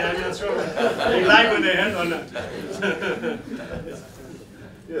fine. I'm not sure they like what they heard or not.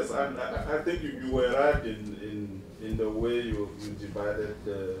 Yes, and I think you were right in the way you divided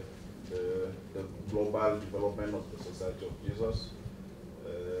the global development of the Society of Jesus.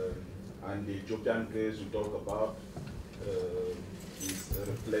 And the Ethiopian case you talk about is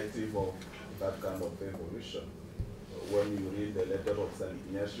reflective of that kind of evolution. When you read the letter of St.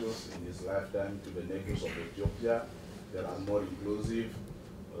 Ignatius in his lifetime to the neighbors of Ethiopia, there are more inclusive.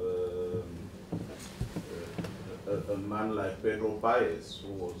 A man like Pedro Paez,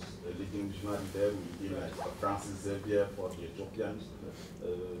 who was a leading missionary there, we did like Francis Xavier for the Ethiopians,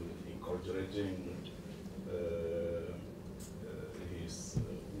 encouraging his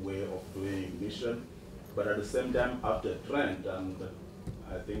way of doing mission. But at the same time, after trend, and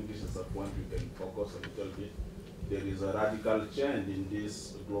I think this is a point we can focus a little bit, there is a radical change in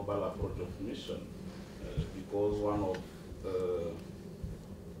this global approach of mission, because one of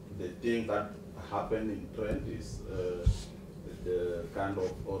the things that happened in trend is the kind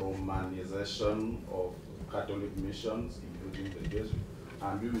of romanization of Catholic missions, including the Jesuits.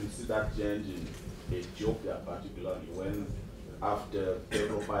 And we will see that change in Ethiopia particularly, when after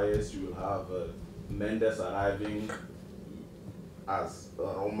Pedro Paez you will have Mendes arriving as a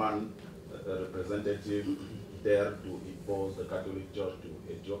Roman representative there to impose the Catholic Church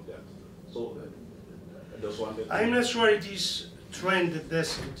to Ethiopia. So I just wanted to... I'm not sure it is trend that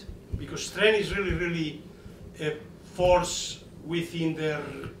does it, because trend is really a force within the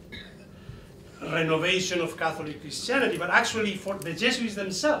renovation of Catholic Christianity, but actually for the Jesuits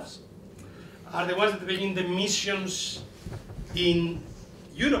themselves are the ones that begin the missions in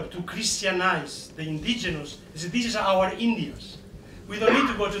Europe to Christianize the indigenous. These are our Indians. We don't need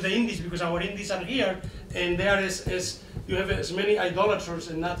to go to the Indies because our Indies are here, and they are as you have as many idolaters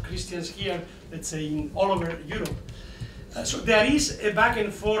and not Christians here, let's say, all over Europe. So there is a back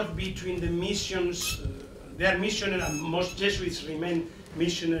and forth between the missions. They are missionaries, and most Jesuits remain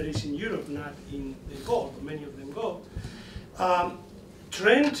missionaries in Europe, not in the Gulf. Many of them go.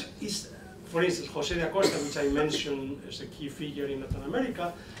 Trent is, for instance, Jose de Acosta, which I mentioned as a key figure in Latin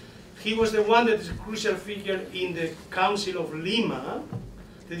America. He was the one that is a crucial figure in the Council of Lima,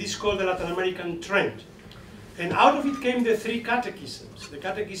 that is called the Latin American Trend. And out of it came the three catechisms. The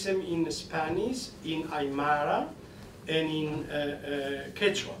catechism in Spanish, in Aymara, and in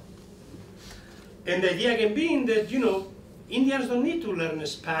Quechua. And the idea again being that, you know, Indians don't need to learn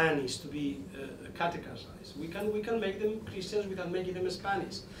Spanish to be catechized. We can make them Christians, we can make them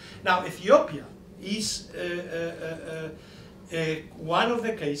Spanish. Now, Ethiopia is one of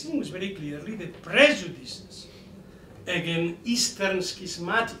the cases in which very clearly the prejudices against Eastern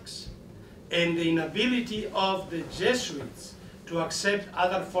schismatics and the inability of the Jesuits to accept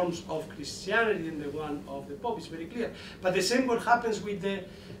other forms of Christianity than the one of the Pope is very clear. But the same what happens with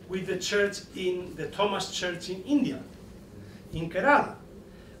the church in the Thomas Church in India, in Kerala.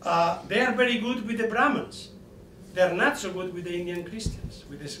 They are very good with the Brahmins. They are not so good with the Indian Christians,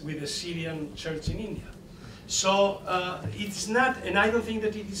 with the Syrian church in India. So it's not, and I don't think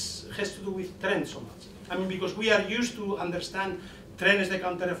that it has to do with Trent so much. I mean, because we are used to understand Trent as the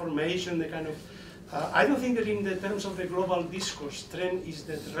Counter-Reformation, the kind of, I don't think that in the terms of the global discourse, Trent is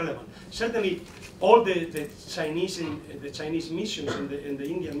that relevant. Certainly, all the Chinese missions and the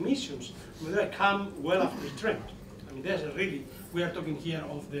Indian missions they come well after Trent. I mean, there's a really, we are talking here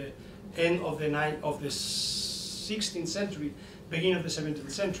of the end of the 16th century, beginning of the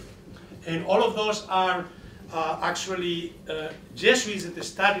 17th century. And all of those are actually Jesuits that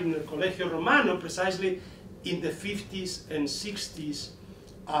started in the Colegio Romano precisely in the 50s and 60s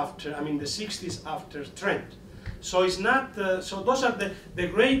after, I mean the 60s after Trent. So it's not, so those are the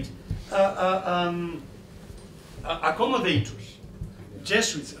great accommodators,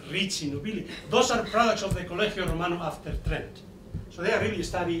 Jesuits, rich in nobility. Those are products of the Colegio Romano after Trent. So they are really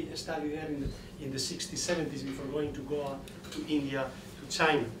study there in the 60s, 70s before going to Goa, to India, to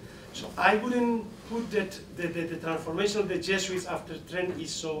China. So I wouldn't put that the transformation of the Jesuits after Trent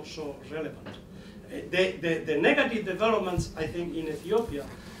is so relevant. The negative developments, I think, in Ethiopia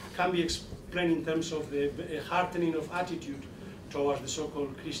can be explained in terms of the hardening of attitude towards the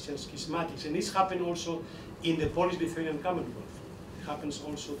so-called Christian schismatics. And this happened also in the Polish-Lithuanian Commonwealth. It happens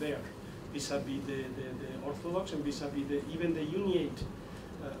also there, vis-a-vis the Orthodox and vis-a-vis even the Uniate,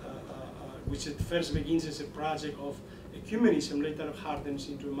 which at first begins as a project of ecumenism, later hardens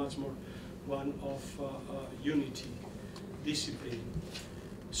into a much more one of unity, discipline.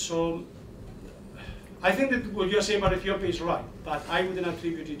 So I think that what you're saying about Ethiopia is right, but I wouldn't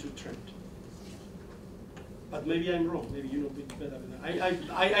attribute it to Trent. But maybe I'm wrong, maybe you know a bit better than that.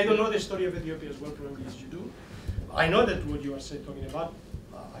 I don't know the story of Ethiopia as well, probably as you do. I know that what you are talking about,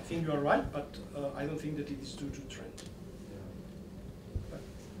 I think you are right, but I don't think that it is due to Trent.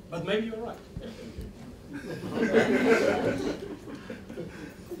 But maybe you're right.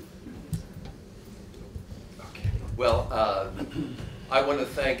 Okay. Well, I want to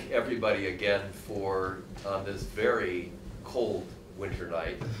thank everybody again for, on this very cold winter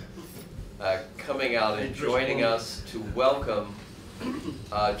night, coming out and joining us to welcome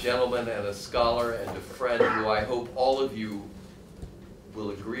a gentleman and a scholar and a friend who I hope all of you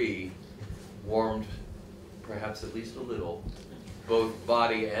will agree warmed perhaps at least a little both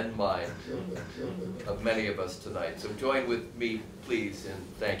body and mind of many of us tonight. So join with me, please, in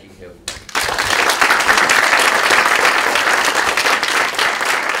thanking him.